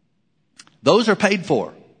 Those are paid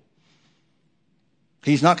for.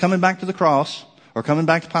 He's not coming back to the cross or coming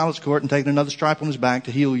back to Pilate's court and taking another stripe on his back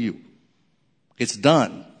to heal you. It's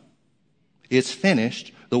done. It's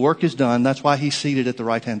finished. The work is done. That's why he's seated at the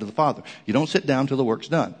right hand of the Father. You don't sit down till the work's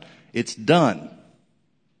done. It's done.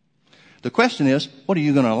 The question is, what are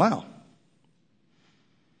you going to allow?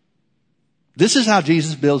 This is how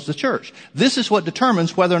Jesus builds the church. This is what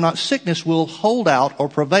determines whether or not sickness will hold out or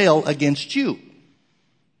prevail against you.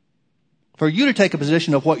 For you to take a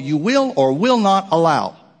position of what you will or will not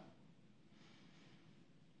allow.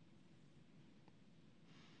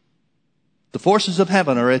 The forces of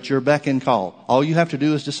heaven are at your beck and call. All you have to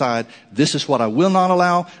do is decide, this is what I will not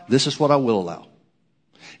allow, this is what I will allow.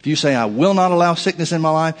 If you say, I will not allow sickness in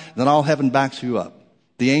my life, then all heaven backs you up.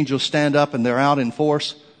 The angels stand up and they're out in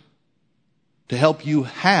force to help you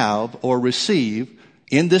have or receive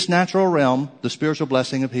in this natural realm the spiritual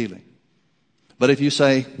blessing of healing. But if you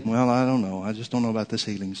say, well, I don't know, I just don't know about this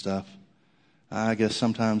healing stuff. I guess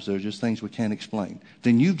sometimes there's just things we can't explain.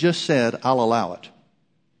 Then you've just said, I'll allow it.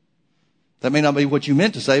 That may not be what you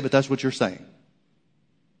meant to say, but that's what you're saying.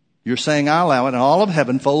 You're saying, I allow it, and all of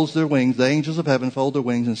heaven folds their wings, the angels of heaven fold their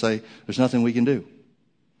wings and say, there's nothing we can do.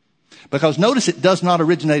 Because notice it does not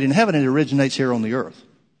originate in heaven, it originates here on the earth.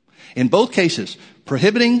 In both cases,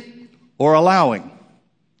 prohibiting or allowing,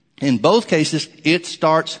 in both cases, it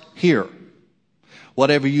starts here.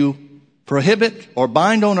 Whatever you prohibit or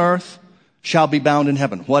bind on earth shall be bound in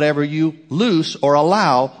heaven. Whatever you loose or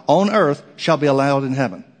allow on earth shall be allowed in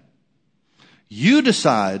heaven. You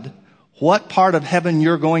decide what part of heaven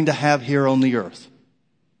you're going to have here on the earth.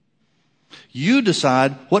 You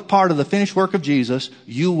decide what part of the finished work of Jesus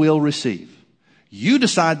you will receive. You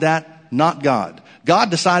decide that, not God. God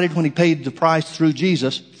decided when he paid the price through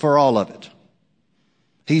Jesus for all of it.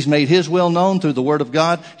 He's made his will known through the Word of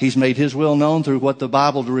God. He's made his will known through what the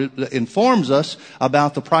Bible informs us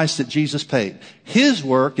about the price that Jesus paid. His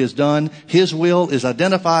work is done. His will is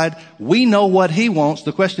identified. We know what he wants.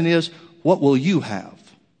 The question is, what will you have?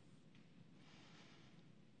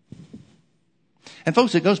 And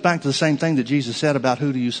folks, it goes back to the same thing that Jesus said about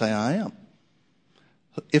who do you say I am?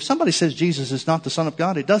 If somebody says Jesus is not the Son of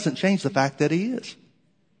God, it doesn't change the fact that he is.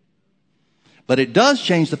 But it does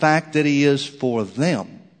change the fact that he is for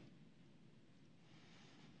them.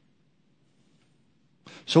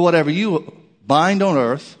 So whatever you bind on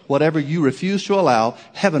earth, whatever you refuse to allow,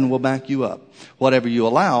 heaven will back you up. Whatever you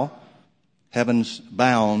allow, heaven's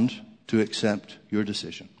bound to accept your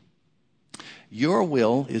decision. Your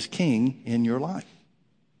will is king in your life.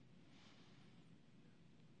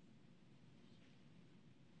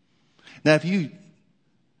 Now, if you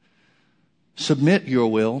submit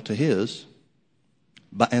your will to his,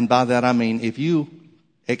 and by that I mean if you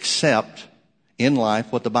accept in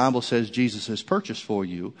life what the Bible says Jesus has purchased for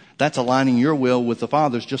you, that's aligning your will with the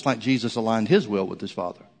Father's, just like Jesus aligned his will with his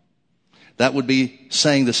Father. That would be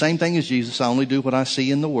saying the same thing as Jesus. I only do what I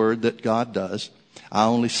see in the Word that God does. I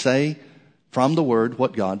only say from the Word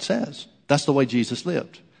what God says. That's the way Jesus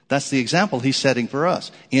lived. That's the example he's setting for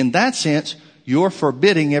us. In that sense, you're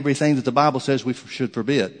forbidding everything that the Bible says we should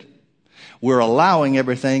forbid. We're allowing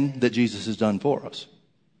everything that Jesus has done for us.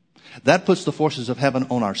 That puts the forces of heaven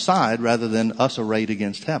on our side rather than us arrayed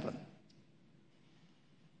against heaven.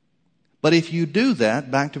 But if you do that,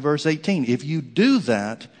 back to verse 18, if you do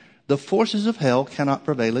that, the forces of hell cannot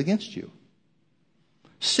prevail against you.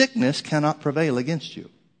 Sickness cannot prevail against you.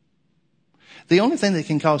 The only thing that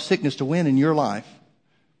can cause sickness to win in your life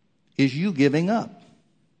is you giving up.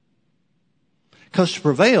 Because to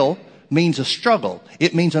prevail means a struggle.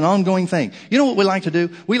 It means an ongoing thing. You know what we like to do?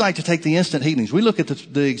 We like to take the instant healings. We look at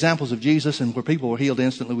the examples of Jesus and where people were healed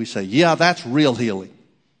instantly. We say, yeah, that's real healing.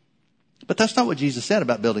 But that's not what Jesus said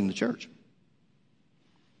about building the church.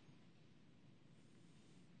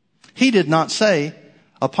 He did not say,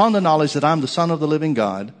 upon the knowledge that I'm the Son of the living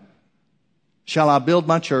God, shall I build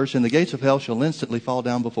my church, and the gates of hell shall instantly fall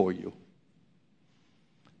down before you.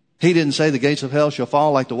 He didn't say the gates of hell shall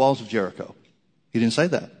fall like the walls of Jericho. He didn't say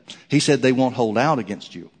that. He said they won't hold out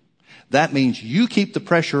against you. That means you keep the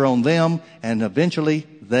pressure on them, and eventually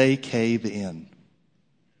they cave in.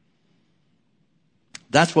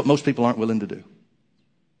 That's what most people aren't willing to do.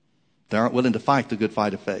 They aren't willing to fight the good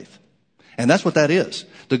fight of faith. And that's what that is.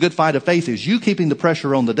 The good fight of faith is you keeping the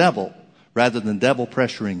pressure on the devil rather than the devil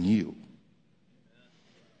pressuring you.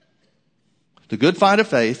 The good fight of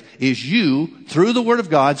faith is you, through the Word of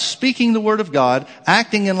God, speaking the Word of God,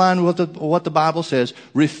 acting in line with what the Bible says,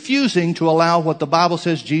 refusing to allow what the Bible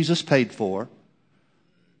says Jesus paid for,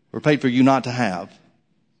 or paid for you not to have.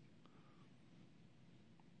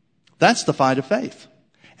 That's the fight of faith.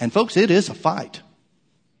 And folks, it is a fight.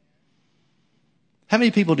 How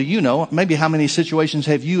many people do you know, maybe how many situations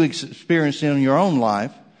have you experienced in your own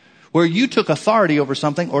life, where you took authority over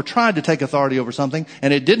something or tried to take authority over something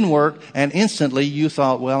and it didn't work, and instantly you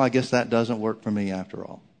thought, well, I guess that doesn't work for me after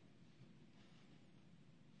all.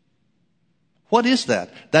 What is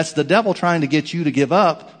that? That's the devil trying to get you to give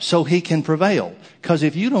up so he can prevail. Because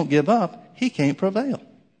if you don't give up, he can't prevail.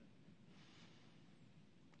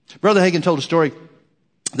 Brother Hagin told a story.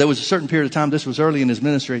 There was a certain period of time, this was early in his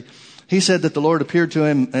ministry. He said that the Lord appeared to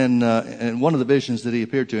him in one of the visions that he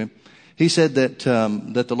appeared to him. He said that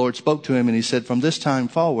the Lord spoke to him, and he said, from this time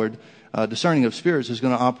forward, discerning of spirits is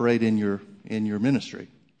going to operate in your ministry.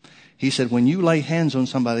 He said, when you lay hands on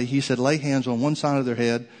somebody, he said, lay hands on one side of their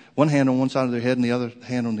head, one hand on one side of their head and the other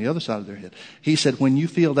hand on the other side of their head. He said, when you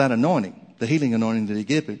feel that anointing, the healing anointing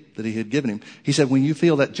that he had given him, he said, when you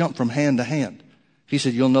feel that jump from hand to hand, he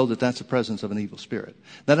said, you'll know that that's the presence of an evil spirit.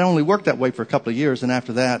 That only worked that way for a couple of years, and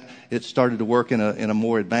after that, it started to work in a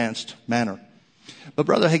more advanced manner. But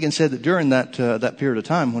Brother Hagin said that during that period of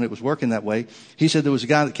time when it was working that way, he said there was a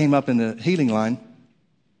guy that came up in the healing line,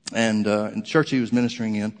 and in the church he was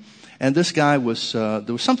ministering in, and this guy was there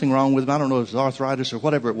was something wrong with him. I don't know if it was arthritis or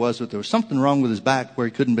whatever it was, but there was something wrong with his back where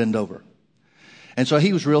he couldn't bend over. And so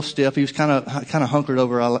he was real stiff. He was kind of hunkered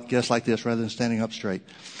over, I guess, like this rather than standing up straight.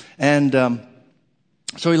 And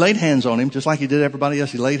so he laid hands on him, just like he did everybody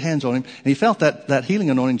else. He laid hands on him, and he felt that healing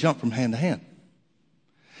anointing jump from hand to hand.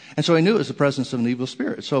 And so he knew it was the presence of an evil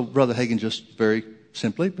spirit. So Brother Hagin just very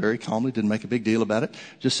simply, very calmly, didn't make a big deal about it,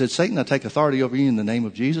 just said, Satan, I take authority over you in the name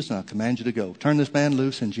of Jesus, and I command you to go. Turn this man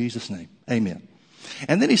loose in Jesus' name. Amen.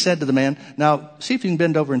 And then he said to the man, now see if you can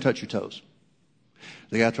bend over and touch your toes.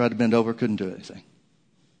 The guy tried to bend over, couldn't do anything.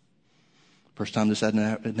 First time this it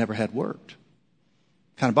never had worked.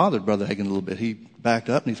 Kind of bothered Brother Hagin a little bit. He backed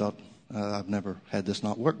up and he thought, I've never had this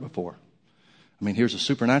not work before. I mean, here's a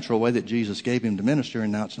supernatural way that Jesus gave him to minister,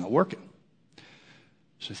 and now it's not working.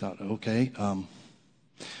 So he thought, okay,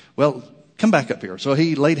 well, come back up here. So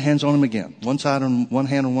he laid hands on him again. One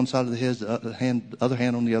hand on one side of the head, the other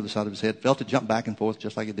hand on the other side of his head. Felt it jump back and forth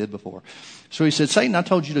just like it did before. So he said, Satan, I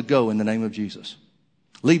told you to go in the name of Jesus.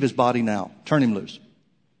 Leave his body now. Turn him loose.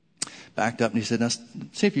 Backed up and he said, now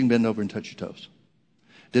see if you can bend over and touch your toes.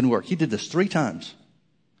 Didn't work. He did this 3 times,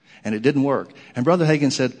 and it didn't work. And Brother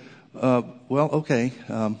Hagin said, well, okay,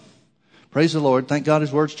 praise the Lord. Thank God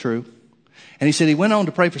his word's true. And he said he went on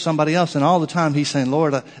to pray for somebody else, and all the time he's saying,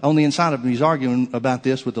 Lord, on the inside of him, he's arguing about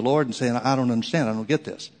this with the Lord and saying, I don't understand. I don't get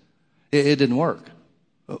this. It didn't work.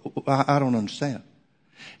 I don't understand.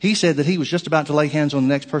 He said that he was just about to lay hands on the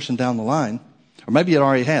next person down the line, or maybe it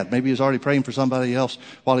already had. Maybe he was already praying for somebody else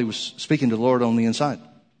while he was speaking to the Lord on the inside.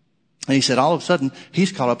 And he said, all of a sudden,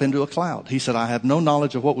 he's caught up into a cloud. He said, I have no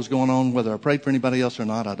knowledge of what was going on, whether I prayed for anybody else or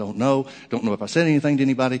not. I don't know. Don't know if I said anything to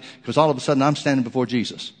anybody, because all of a sudden I'm standing before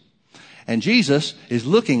Jesus. And Jesus is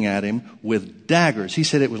looking at him with daggers. He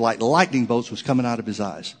said it was like lightning bolts was coming out of his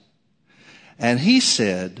eyes. And he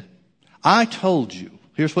said, I told you.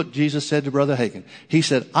 Here's what Jesus said to Brother Hagin. He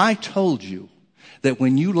said, I told you that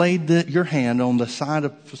when you laid your hand on the side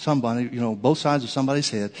of somebody, both sides of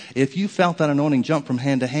somebody's head, if you felt that anointing jump from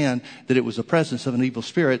hand to hand, that it was the presence of an evil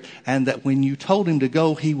spirit, and that when you told him to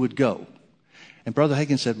go, he would go. And Brother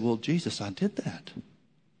Hagin said, well, Jesus, I did that.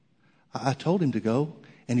 I told him to go,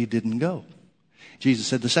 and he didn't go. Jesus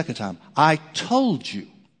said the second time, I told you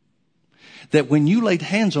that when you laid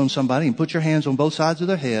hands on somebody and put your hands on both sides of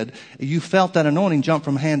their head, you felt that anointing jump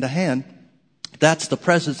from hand to hand. That's the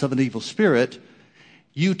presence of an evil spirit.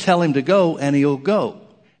 You tell him to go and he'll go.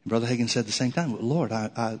 And Brother Hagin said at the same time, well, Lord,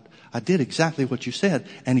 I did exactly what you said,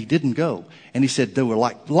 and he didn't go. And he said there were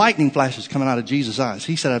like lightning flashes coming out of Jesus' eyes.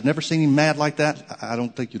 He said, I've never seen him mad like that. I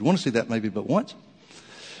don't think you'd want to see that maybe but once.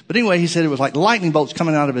 But anyway, he said it was like lightning bolts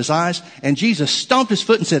coming out of his eyes, and Jesus stomped his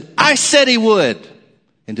foot and said, I said he would,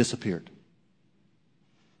 and disappeared.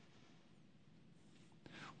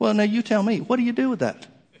 Well, now you tell me, what do you do with that?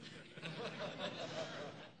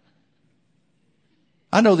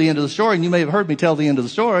 I know the end of the story, and you may have heard me tell the end of the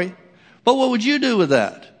story, but what would you do with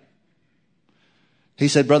that? He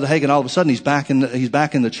said, Brother Hagin, all of a sudden he's back in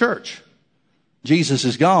the church. Jesus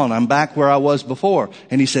is gone. I'm back where I was before.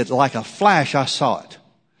 And he said, like a flash, I saw it.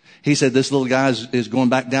 He said, this little guy is going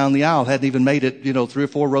back down the aisle. Hadn't even made it, 3 or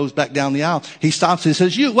 4 rows back down the aisle. He stops and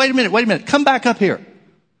says, wait a minute. Come back up here.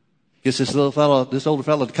 Gets this older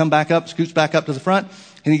fellow to come back up, scoots back up to the front,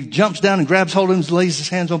 and he jumps down and grabs hold of him and lays his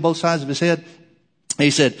hands on both sides of his head. And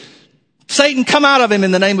he said, Satan, come out of him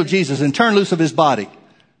in the name of Jesus and turn loose of his body.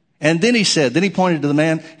 And then he pointed to the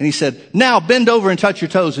man and he said, now bend over and touch your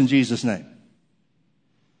toes in Jesus' name.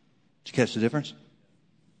 Did you catch the difference?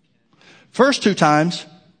 First 2 times,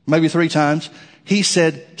 maybe 3 times, he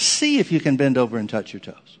said, see if you can bend over and touch your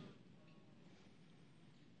toes.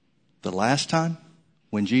 The last time,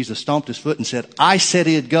 when Jesus stomped his foot and said, I said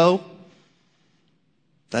he'd go,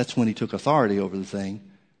 that's when he took authority over the thing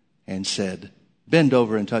and said, bend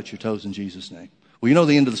over and touch your toes in Jesus' name. Well, you know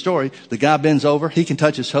the end of the story. The guy bends over. He can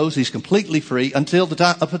touch his toes. He's completely free up until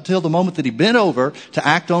the moment that he bent over to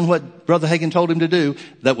act on what Brother Hagin told him to do.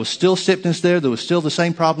 That was still sickness there. There was still the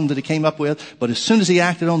same problem that he came up with. But as soon as he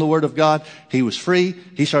acted on the Word of God, he was free.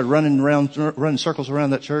 He started running circles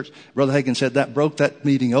around that church. Brother Hagin said that broke that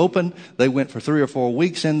meeting open. They went for 3 or 4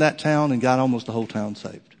 weeks in that town and got almost the whole town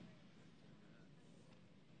saved.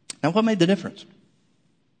 Now, what made the difference?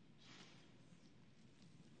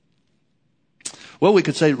 Well, we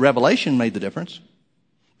could say revelation made the difference.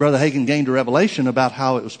 Brother Hagin gained a revelation about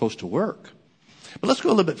how it was supposed to work. But let's go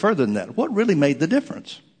a little bit further than that. What really made the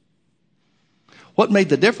difference? What made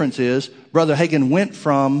the difference is Brother Hagin went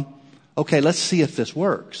from, okay, let's see if this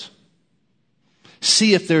works.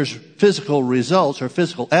 See if there's physical results or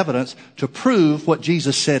physical evidence to prove what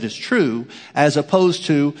Jesus said is true, as opposed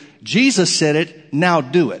to Jesus said it, now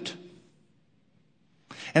do it.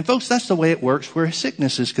 And folks, that's the way it works where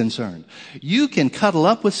sickness is concerned. You can cuddle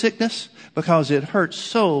up with sickness because it hurts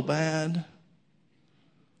so bad.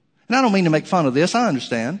 And I don't mean to make fun of this. I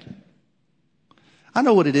understand. I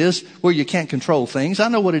know what it is where you can't control things. I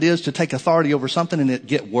know what it is to take authority over something and it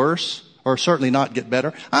get worse or certainly not get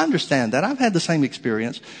better. I understand that. I've had the same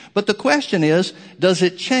experience. But the question is, does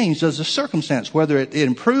it change? Does the circumstance, whether it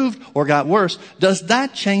improved or got worse, does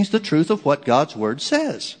that change the truth of what God's Word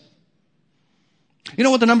says? You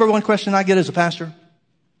know what the number one question I get as a pastor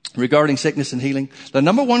regarding sickness and healing? The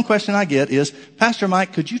number one question I get is, Pastor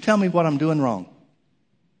Mike, could you tell me what I'm doing wrong?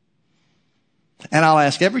 And I'll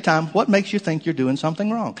ask every time, what makes you think you're doing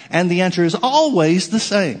something wrong? And the answer is always the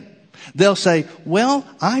same. They'll say, well,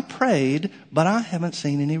 I prayed, but I haven't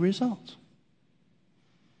seen any results.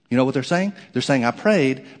 You know what they're saying? They're saying, I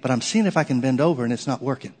prayed, but I'm seeing if I can bend over and it's not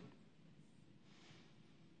working.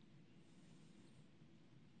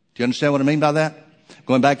 Do you understand what I mean by that?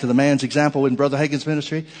 Going back to the man's example in Brother Hagin's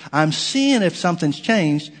ministry, I'm seeing if something's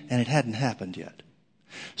changed and it hadn't happened yet.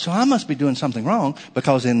 So I must be doing something wrong,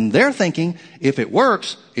 because in their thinking, if it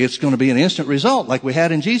works, it's going to be an instant result like we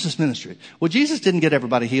had in Jesus' ministry. Well, Jesus didn't get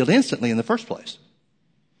everybody healed instantly in the first place.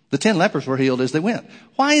 The 10 lepers were healed as they went.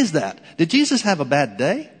 Why is that? Did Jesus have a bad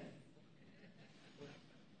day?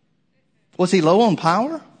 Was he low on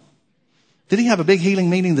power? Did he have a big healing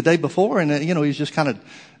meeting the day before and, he was just kind of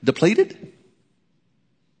depleted?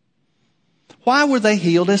 Why were they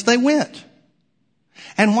healed as they went?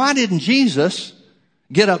 And why didn't Jesus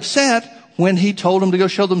get upset when he told them to go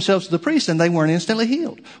show themselves to the priest and they weren't instantly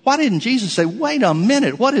healed? Why didn't Jesus say, wait a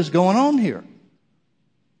minute, what is going on here?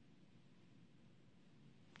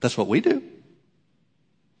 That's what we do.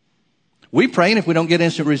 We pray, and if we don't get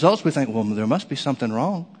instant results, we think, well, there must be something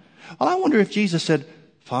wrong. Well, I wonder if Jesus said,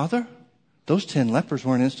 Father, those 10 lepers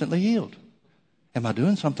weren't instantly healed. Am I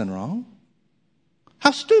doing something wrong?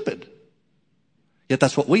 How stupid. Yet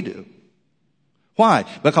that's what we do. Why?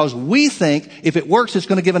 Because we think if it works, it's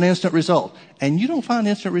going to give an instant result. And you don't find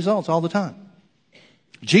instant results all the time.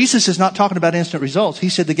 Jesus is not talking about instant results. He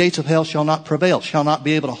said the gates of hell shall not prevail, shall not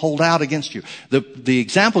be able to hold out against you. The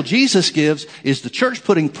example Jesus gives is the church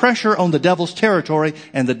putting pressure on the devil's territory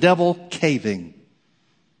and the devil caving.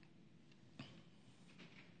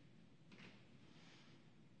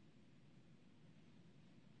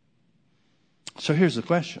 So here's the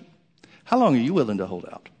question. How long are you willing to hold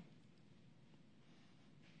out?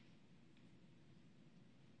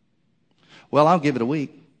 Well, I'll give it a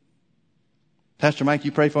week. Pastor Mike,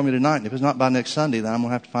 you pray for me tonight, and if it's not by next Sunday, then I'm going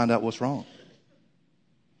to have to find out what's wrong.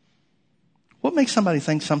 What makes somebody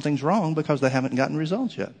think something's wrong because they haven't gotten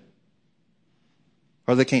results yet?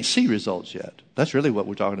 Or they can't see results yet? That's really what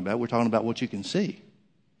we're talking about. We're talking about what you can see.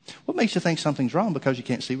 What makes you think something's wrong because you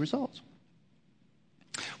can't see results?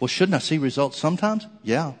 Well, shouldn't I see results sometimes?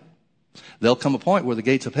 Yeah. There'll come a point where the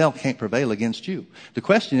gates of hell can't prevail against you. The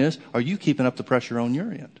question is, are you keeping up the pressure on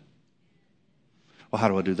your end? Well, how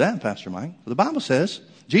do I do that, Pastor Mike? Well, the Bible says,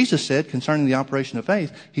 Jesus said concerning the operation of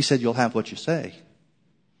faith, he said, you'll have what you say.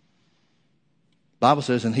 The Bible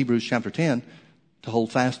says in Hebrews chapter 10 to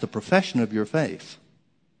hold fast the profession of your faith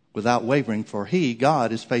without wavering, for he,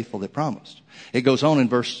 God, is faithful that promised. It goes on in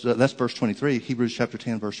that's verse 23, Hebrews chapter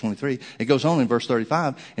 10, verse 23. It goes on in verse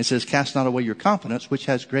 35 and says, cast not away your confidence, which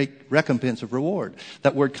has great recompense of reward.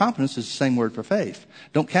 That word confidence is the same word for faith.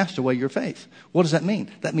 Don't cast away your faith. What does that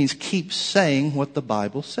mean? That means keep saying what the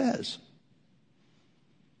Bible says.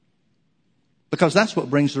 Because that's what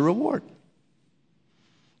brings the reward.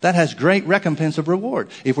 That has great recompense of reward.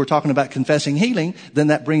 If we're talking about confessing healing, then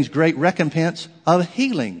that brings great recompense of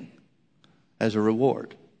healing as a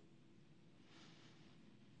reward.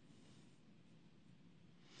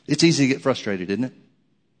 It's easy to get frustrated, isn't it?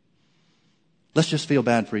 Let's just feel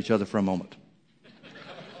bad for each other for a moment.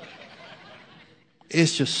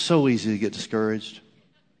 It's just so easy to get discouraged.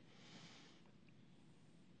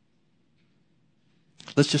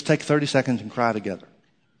 Let's just take 30 seconds and cry together.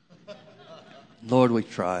 Lord, we've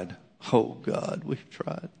tried. Oh, God, we've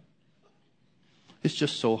tried. It's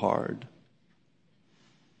just so hard.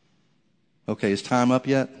 Okay, is time up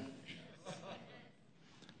yet?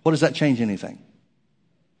 What does that change anything?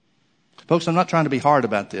 Folks, I'm not trying to be hard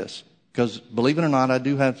about this, because believe it or not, I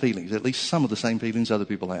do have feelings, at least some of the same feelings other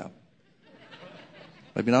people have.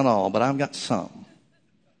 Maybe not all, but I've got some.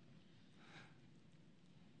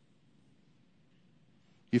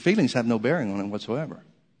 Your feelings have no bearing on it whatsoever.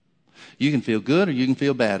 You can feel good or you can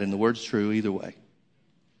feel bad, and the word's true either way.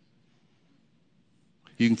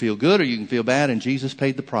 You can feel good or you can feel bad, and Jesus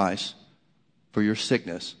paid the price for your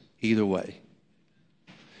sickness either way.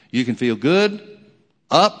 You can feel good,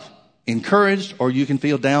 up, encouraged, or you can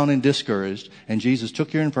feel down and discouraged, and Jesus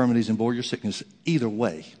took your infirmities and bore your sickness either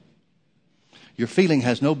way. Your feeling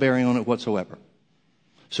has no bearing on it whatsoever.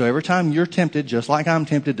 So every time you're tempted, just like I'm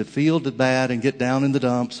tempted, to feel bad and get down in the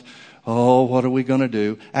dumps, oh, what are we going to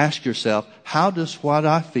do? Ask yourself, how does what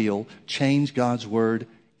I feel change God's word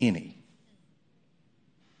any?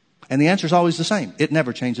 And the answer is always the same. It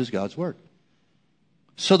never changes God's word.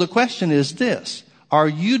 So the question is this: are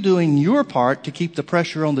you doing your part to keep the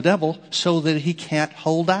pressure on the devil so that he can't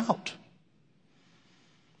hold out?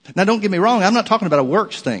 Now, don't get me wrong. I'm not talking about a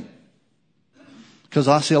works thing, because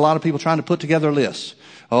I see a lot of people trying to put together lists.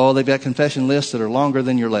 Oh, they've got confession lists that are longer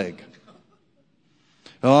than your leg.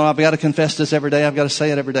 Oh, I've got to confess this every day. I've got to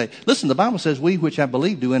say it every day. Listen, the Bible says we which have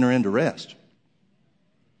believed do enter into rest.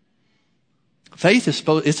 Faith is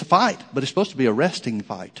it's a fight, but it's supposed to be a resting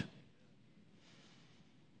fight.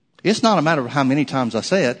 It's not a matter of how many times I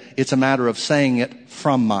say it. It's a matter of saying it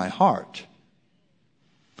from my heart.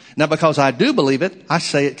 Now, because I do believe it, I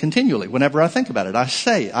say it continually. Whenever I think about it,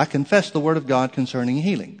 I confess the word of God concerning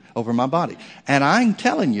healing over my body. And I'm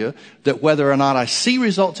telling you that whether or not I see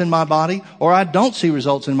results in my body or I don't see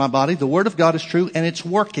results in my body, the word of God is true and it's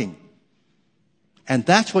working. And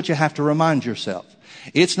that's what you have to remind yourself.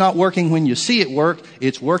 It's not working when you see it work.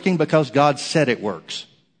 It's working because God said it works.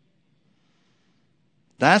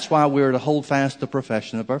 That's why we're to hold fast the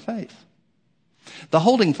profession of our faith. The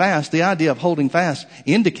holding fast, the idea of holding fast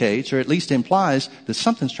indicates, or at least implies, that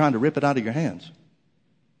something's trying to rip it out of your hands.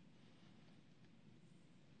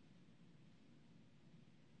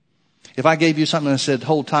 If I gave you something and said,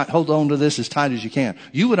 hold on to this as tight as you can,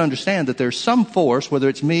 you would understand that there's some force, whether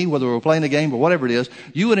it's me, whether we're playing a game or whatever it is,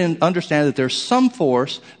 you would understand that there's some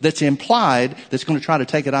force that's implied that's going to try to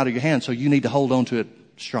take it out of your hand, so you need to hold on to it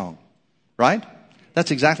strong. Right?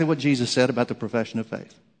 That's exactly what Jesus said about the profession of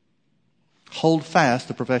faith. Hold fast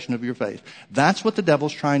the profession of your faith. That's what the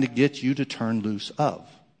devil's trying to get you to turn loose of.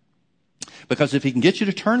 Because if he can get you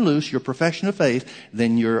to turn loose your profession of faith,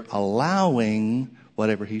 then you're allowing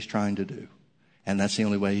whatever he's trying to do. And that's the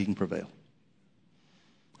only way he can prevail.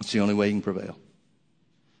 That's the only way he can prevail.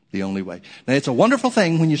 The only way. Now, it's a wonderful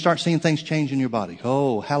thing when you start seeing things change in your body.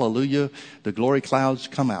 Oh, hallelujah. The glory clouds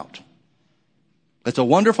come out. It's a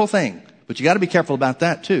wonderful thing. But you got to be careful about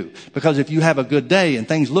that too. Because if you have a good day and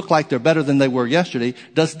things look like they're better than they were yesterday,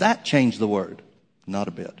 does that change the word? Not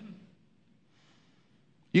a bit.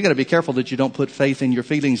 You got to be careful that you don't put faith in your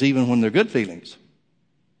feelings even when they're good feelings.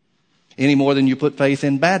 Any more than you put faith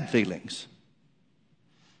in bad feelings.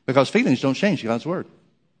 Because feelings don't change God's word.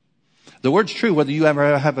 The word's true whether you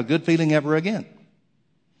ever have a good feeling ever again.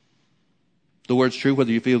 The word's true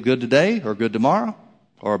whether you feel good today or good tomorrow,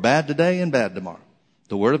 or bad today and bad tomorrow.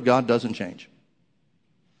 The word of God doesn't change.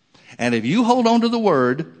 And if you hold on to the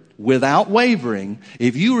word without wavering,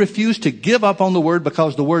 if you refuse to give up on the word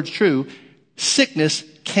because the word's true, sickness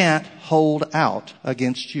can't hold out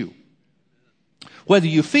against you. Whether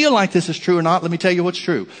you feel like this is true or not, let me tell you what's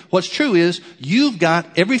true. What's true is you've got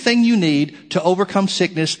everything you need to overcome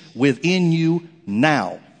sickness within you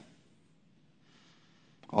now.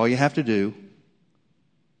 All you have to do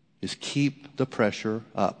is keep the pressure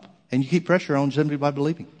up. And you keep pressure on simply by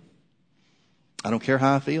believing. I don't care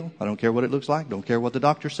how I feel. I don't care what it looks like. Don't care what the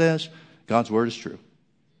doctor says. God's word is true.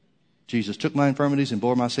 Jesus took my infirmities and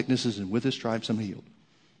bore my sicknesses, and with his stripes I'm healed.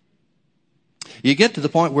 You get to the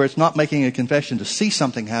point where it's not making a confession to see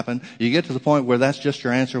something happen. You get to the point where that's just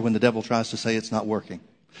your answer when the devil tries to say it's not working.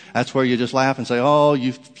 That's where you just laugh and say, oh,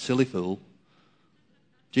 you silly fool.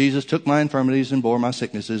 Jesus took my infirmities and bore my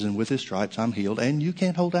sicknesses, and with his stripes I'm healed, and you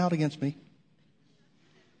can't hold out against me.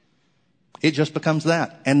 It just becomes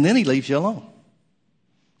that. And then he leaves you alone.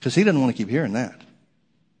 Because he doesn't want to keep hearing that.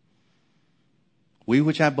 We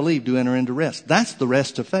which have believed do enter into rest. That's the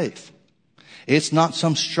rest of faith. It's not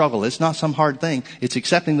some struggle. It's not some hard thing. It's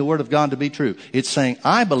accepting the word of God to be true. It's saying,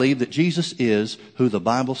 I believe that Jesus is who the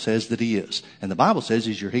Bible says that he is. And the Bible says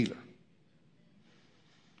he's your healer.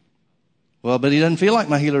 Well, but he doesn't feel like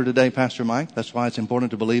my healer today, Pastor Mike. That's why it's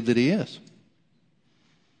important to believe that he is.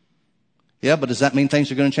 Yeah, but does that mean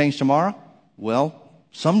things are going to change tomorrow? Well,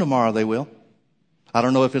 some tomorrow they will. I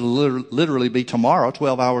don't know if it'll literally be tomorrow,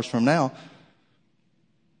 12 hours from now.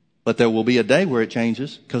 But there will be a day where it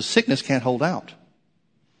changes, because sickness can't hold out.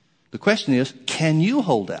 The question is, can you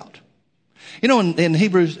hold out? You know, in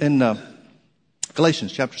Hebrews, in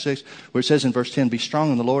Galatians chapter 6, where it says in verse 10, be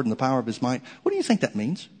strong in the Lord and the power of his might. What do you think that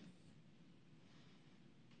means?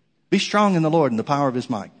 Be strong in the Lord and the power of his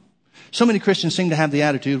might. So many Christians seem to have the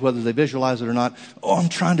attitude, whether they visualize it or not, oh, I'm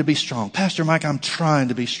trying to be strong. Pastor Mike, I'm trying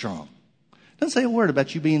to be strong. Doesn't say a word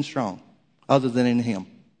about you being strong, other than in him.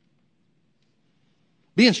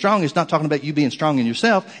 Being strong is not talking about you being strong in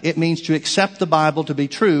yourself. It means to accept the Bible to be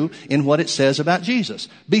true in what it says about Jesus.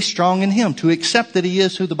 Be strong in him, to accept that he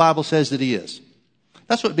is who the Bible says that he is.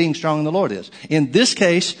 That's what being strong in the Lord is. In this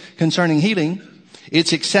case, concerning healing,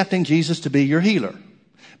 it's accepting Jesus to be your healer.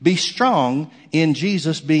 Be strong in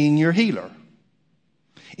Jesus being your healer.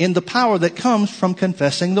 In the power that comes from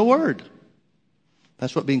confessing the word.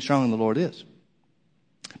 That's what being strong in the Lord is.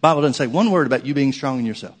 The Bible doesn't say one word about you being strong in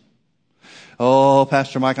yourself. Oh,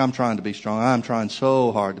 Pastor Mike, I'm trying to be strong. I'm trying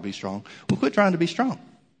so hard to be strong. Well, quit trying to be strong.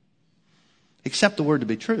 Accept the word to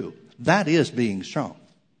be true. That is being strong.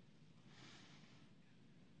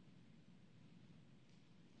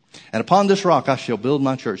 And upon this rock I shall build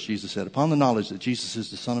my church, Jesus said. Upon the knowledge that Jesus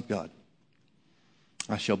is the Son of God,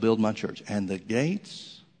 I shall build my church. And the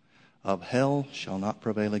gates of hell shall not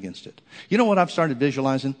prevail against it. You know what I've started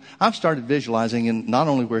visualizing? I've started visualizing, in not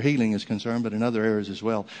only where healing is concerned, but in other areas as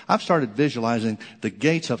well. I've started visualizing the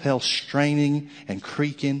gates of hell straining and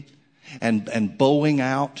creaking and bowing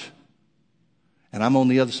out. And I'm on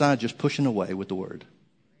the other side just pushing away with the word.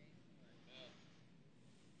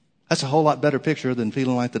 That's a whole lot better picture than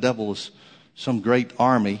feeling like the devil is some great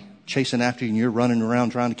army chasing after you and you're running around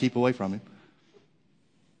trying to keep away from him.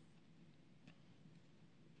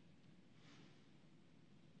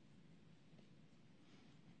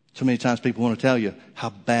 So many times people want to tell you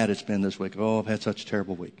how bad it's been this week. Oh, I've had such a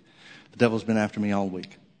terrible week. The devil's been after me all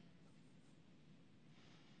week.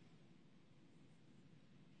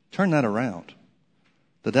 Turn that around.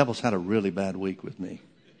 The devil's had a really bad week with me.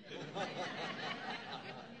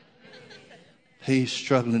 He's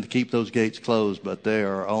struggling to keep those gates closed, but they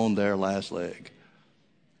are on their last leg.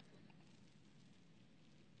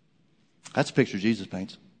 That's a picture Jesus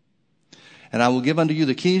paints. And I will give unto you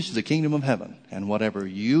the keys to the kingdom of heaven. And whatever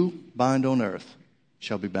you bind on earth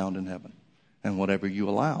shall be bound in heaven. And whatever you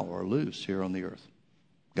allow or loose here on the earth,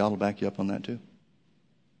 God will back you up on that too.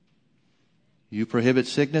 You prohibit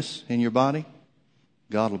sickness in your body,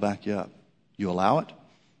 God will back you up. You allow it,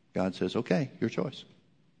 God says, okay, your choice.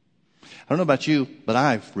 I don't know about you, but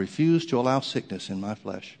I've refused to allow sickness in my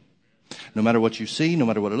flesh. No matter what you see, no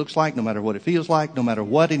matter what it looks like, no matter what it feels like, no matter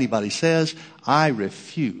what anybody says, I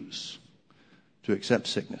refuse to accept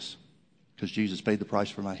sickness, because Jesus paid the price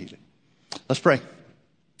for my healing. Let's pray.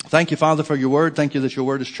 Thank you, Father, for your word. Thank you that your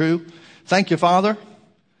word is true. Thank you, Father,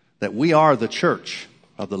 that we are the church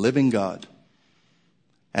of the living God.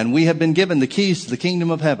 And we have been given the keys to the kingdom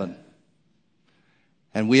of heaven.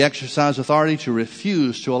 And we exercise authority to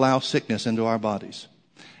refuse to allow sickness into our bodies.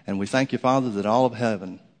 And we thank you, Father, that all of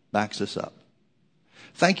heaven backs us up.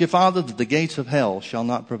 Thank you, Father, that the gates of hell shall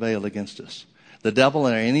not prevail against us. The devil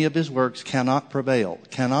and any of his works cannot prevail,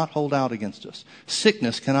 cannot hold out against us.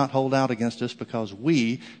 Sickness cannot hold out against us, because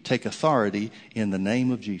we take authority in the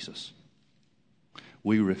name of Jesus.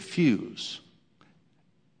 We refuse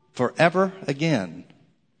forever again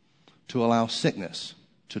to allow sickness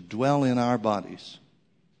to dwell in our bodies.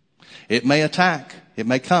 It may attack, it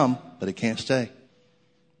may come, but it can't stay.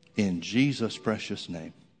 In Jesus' precious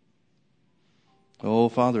name. Oh,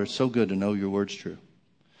 Father, it's so good to know your word's true.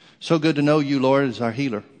 So good to know you, Lord, as our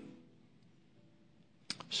healer.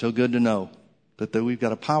 So good to know that we've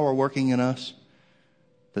got a power working in us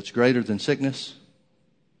that's greater than sickness.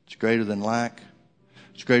 It's greater than lack.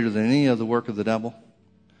 It's greater than any other work of the devil.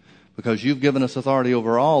 Because you've given us authority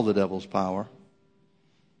over all the devil's power.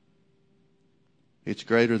 It's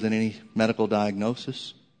greater than any medical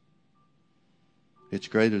diagnosis. It's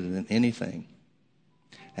greater than anything.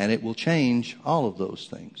 And it will change all of those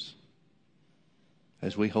things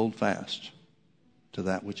as we hold fast to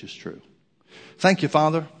that which is true. Thank you,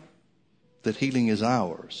 Father, that healing is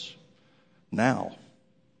ours now.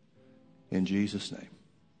 In Jesus' name.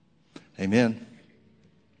 Amen.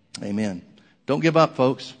 Amen. Don't give up,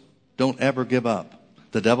 folks. Don't ever give up.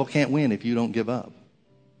 The devil can't win if you don't give up.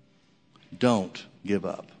 Don't give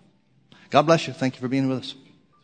up. God bless you. Thank you for being with us.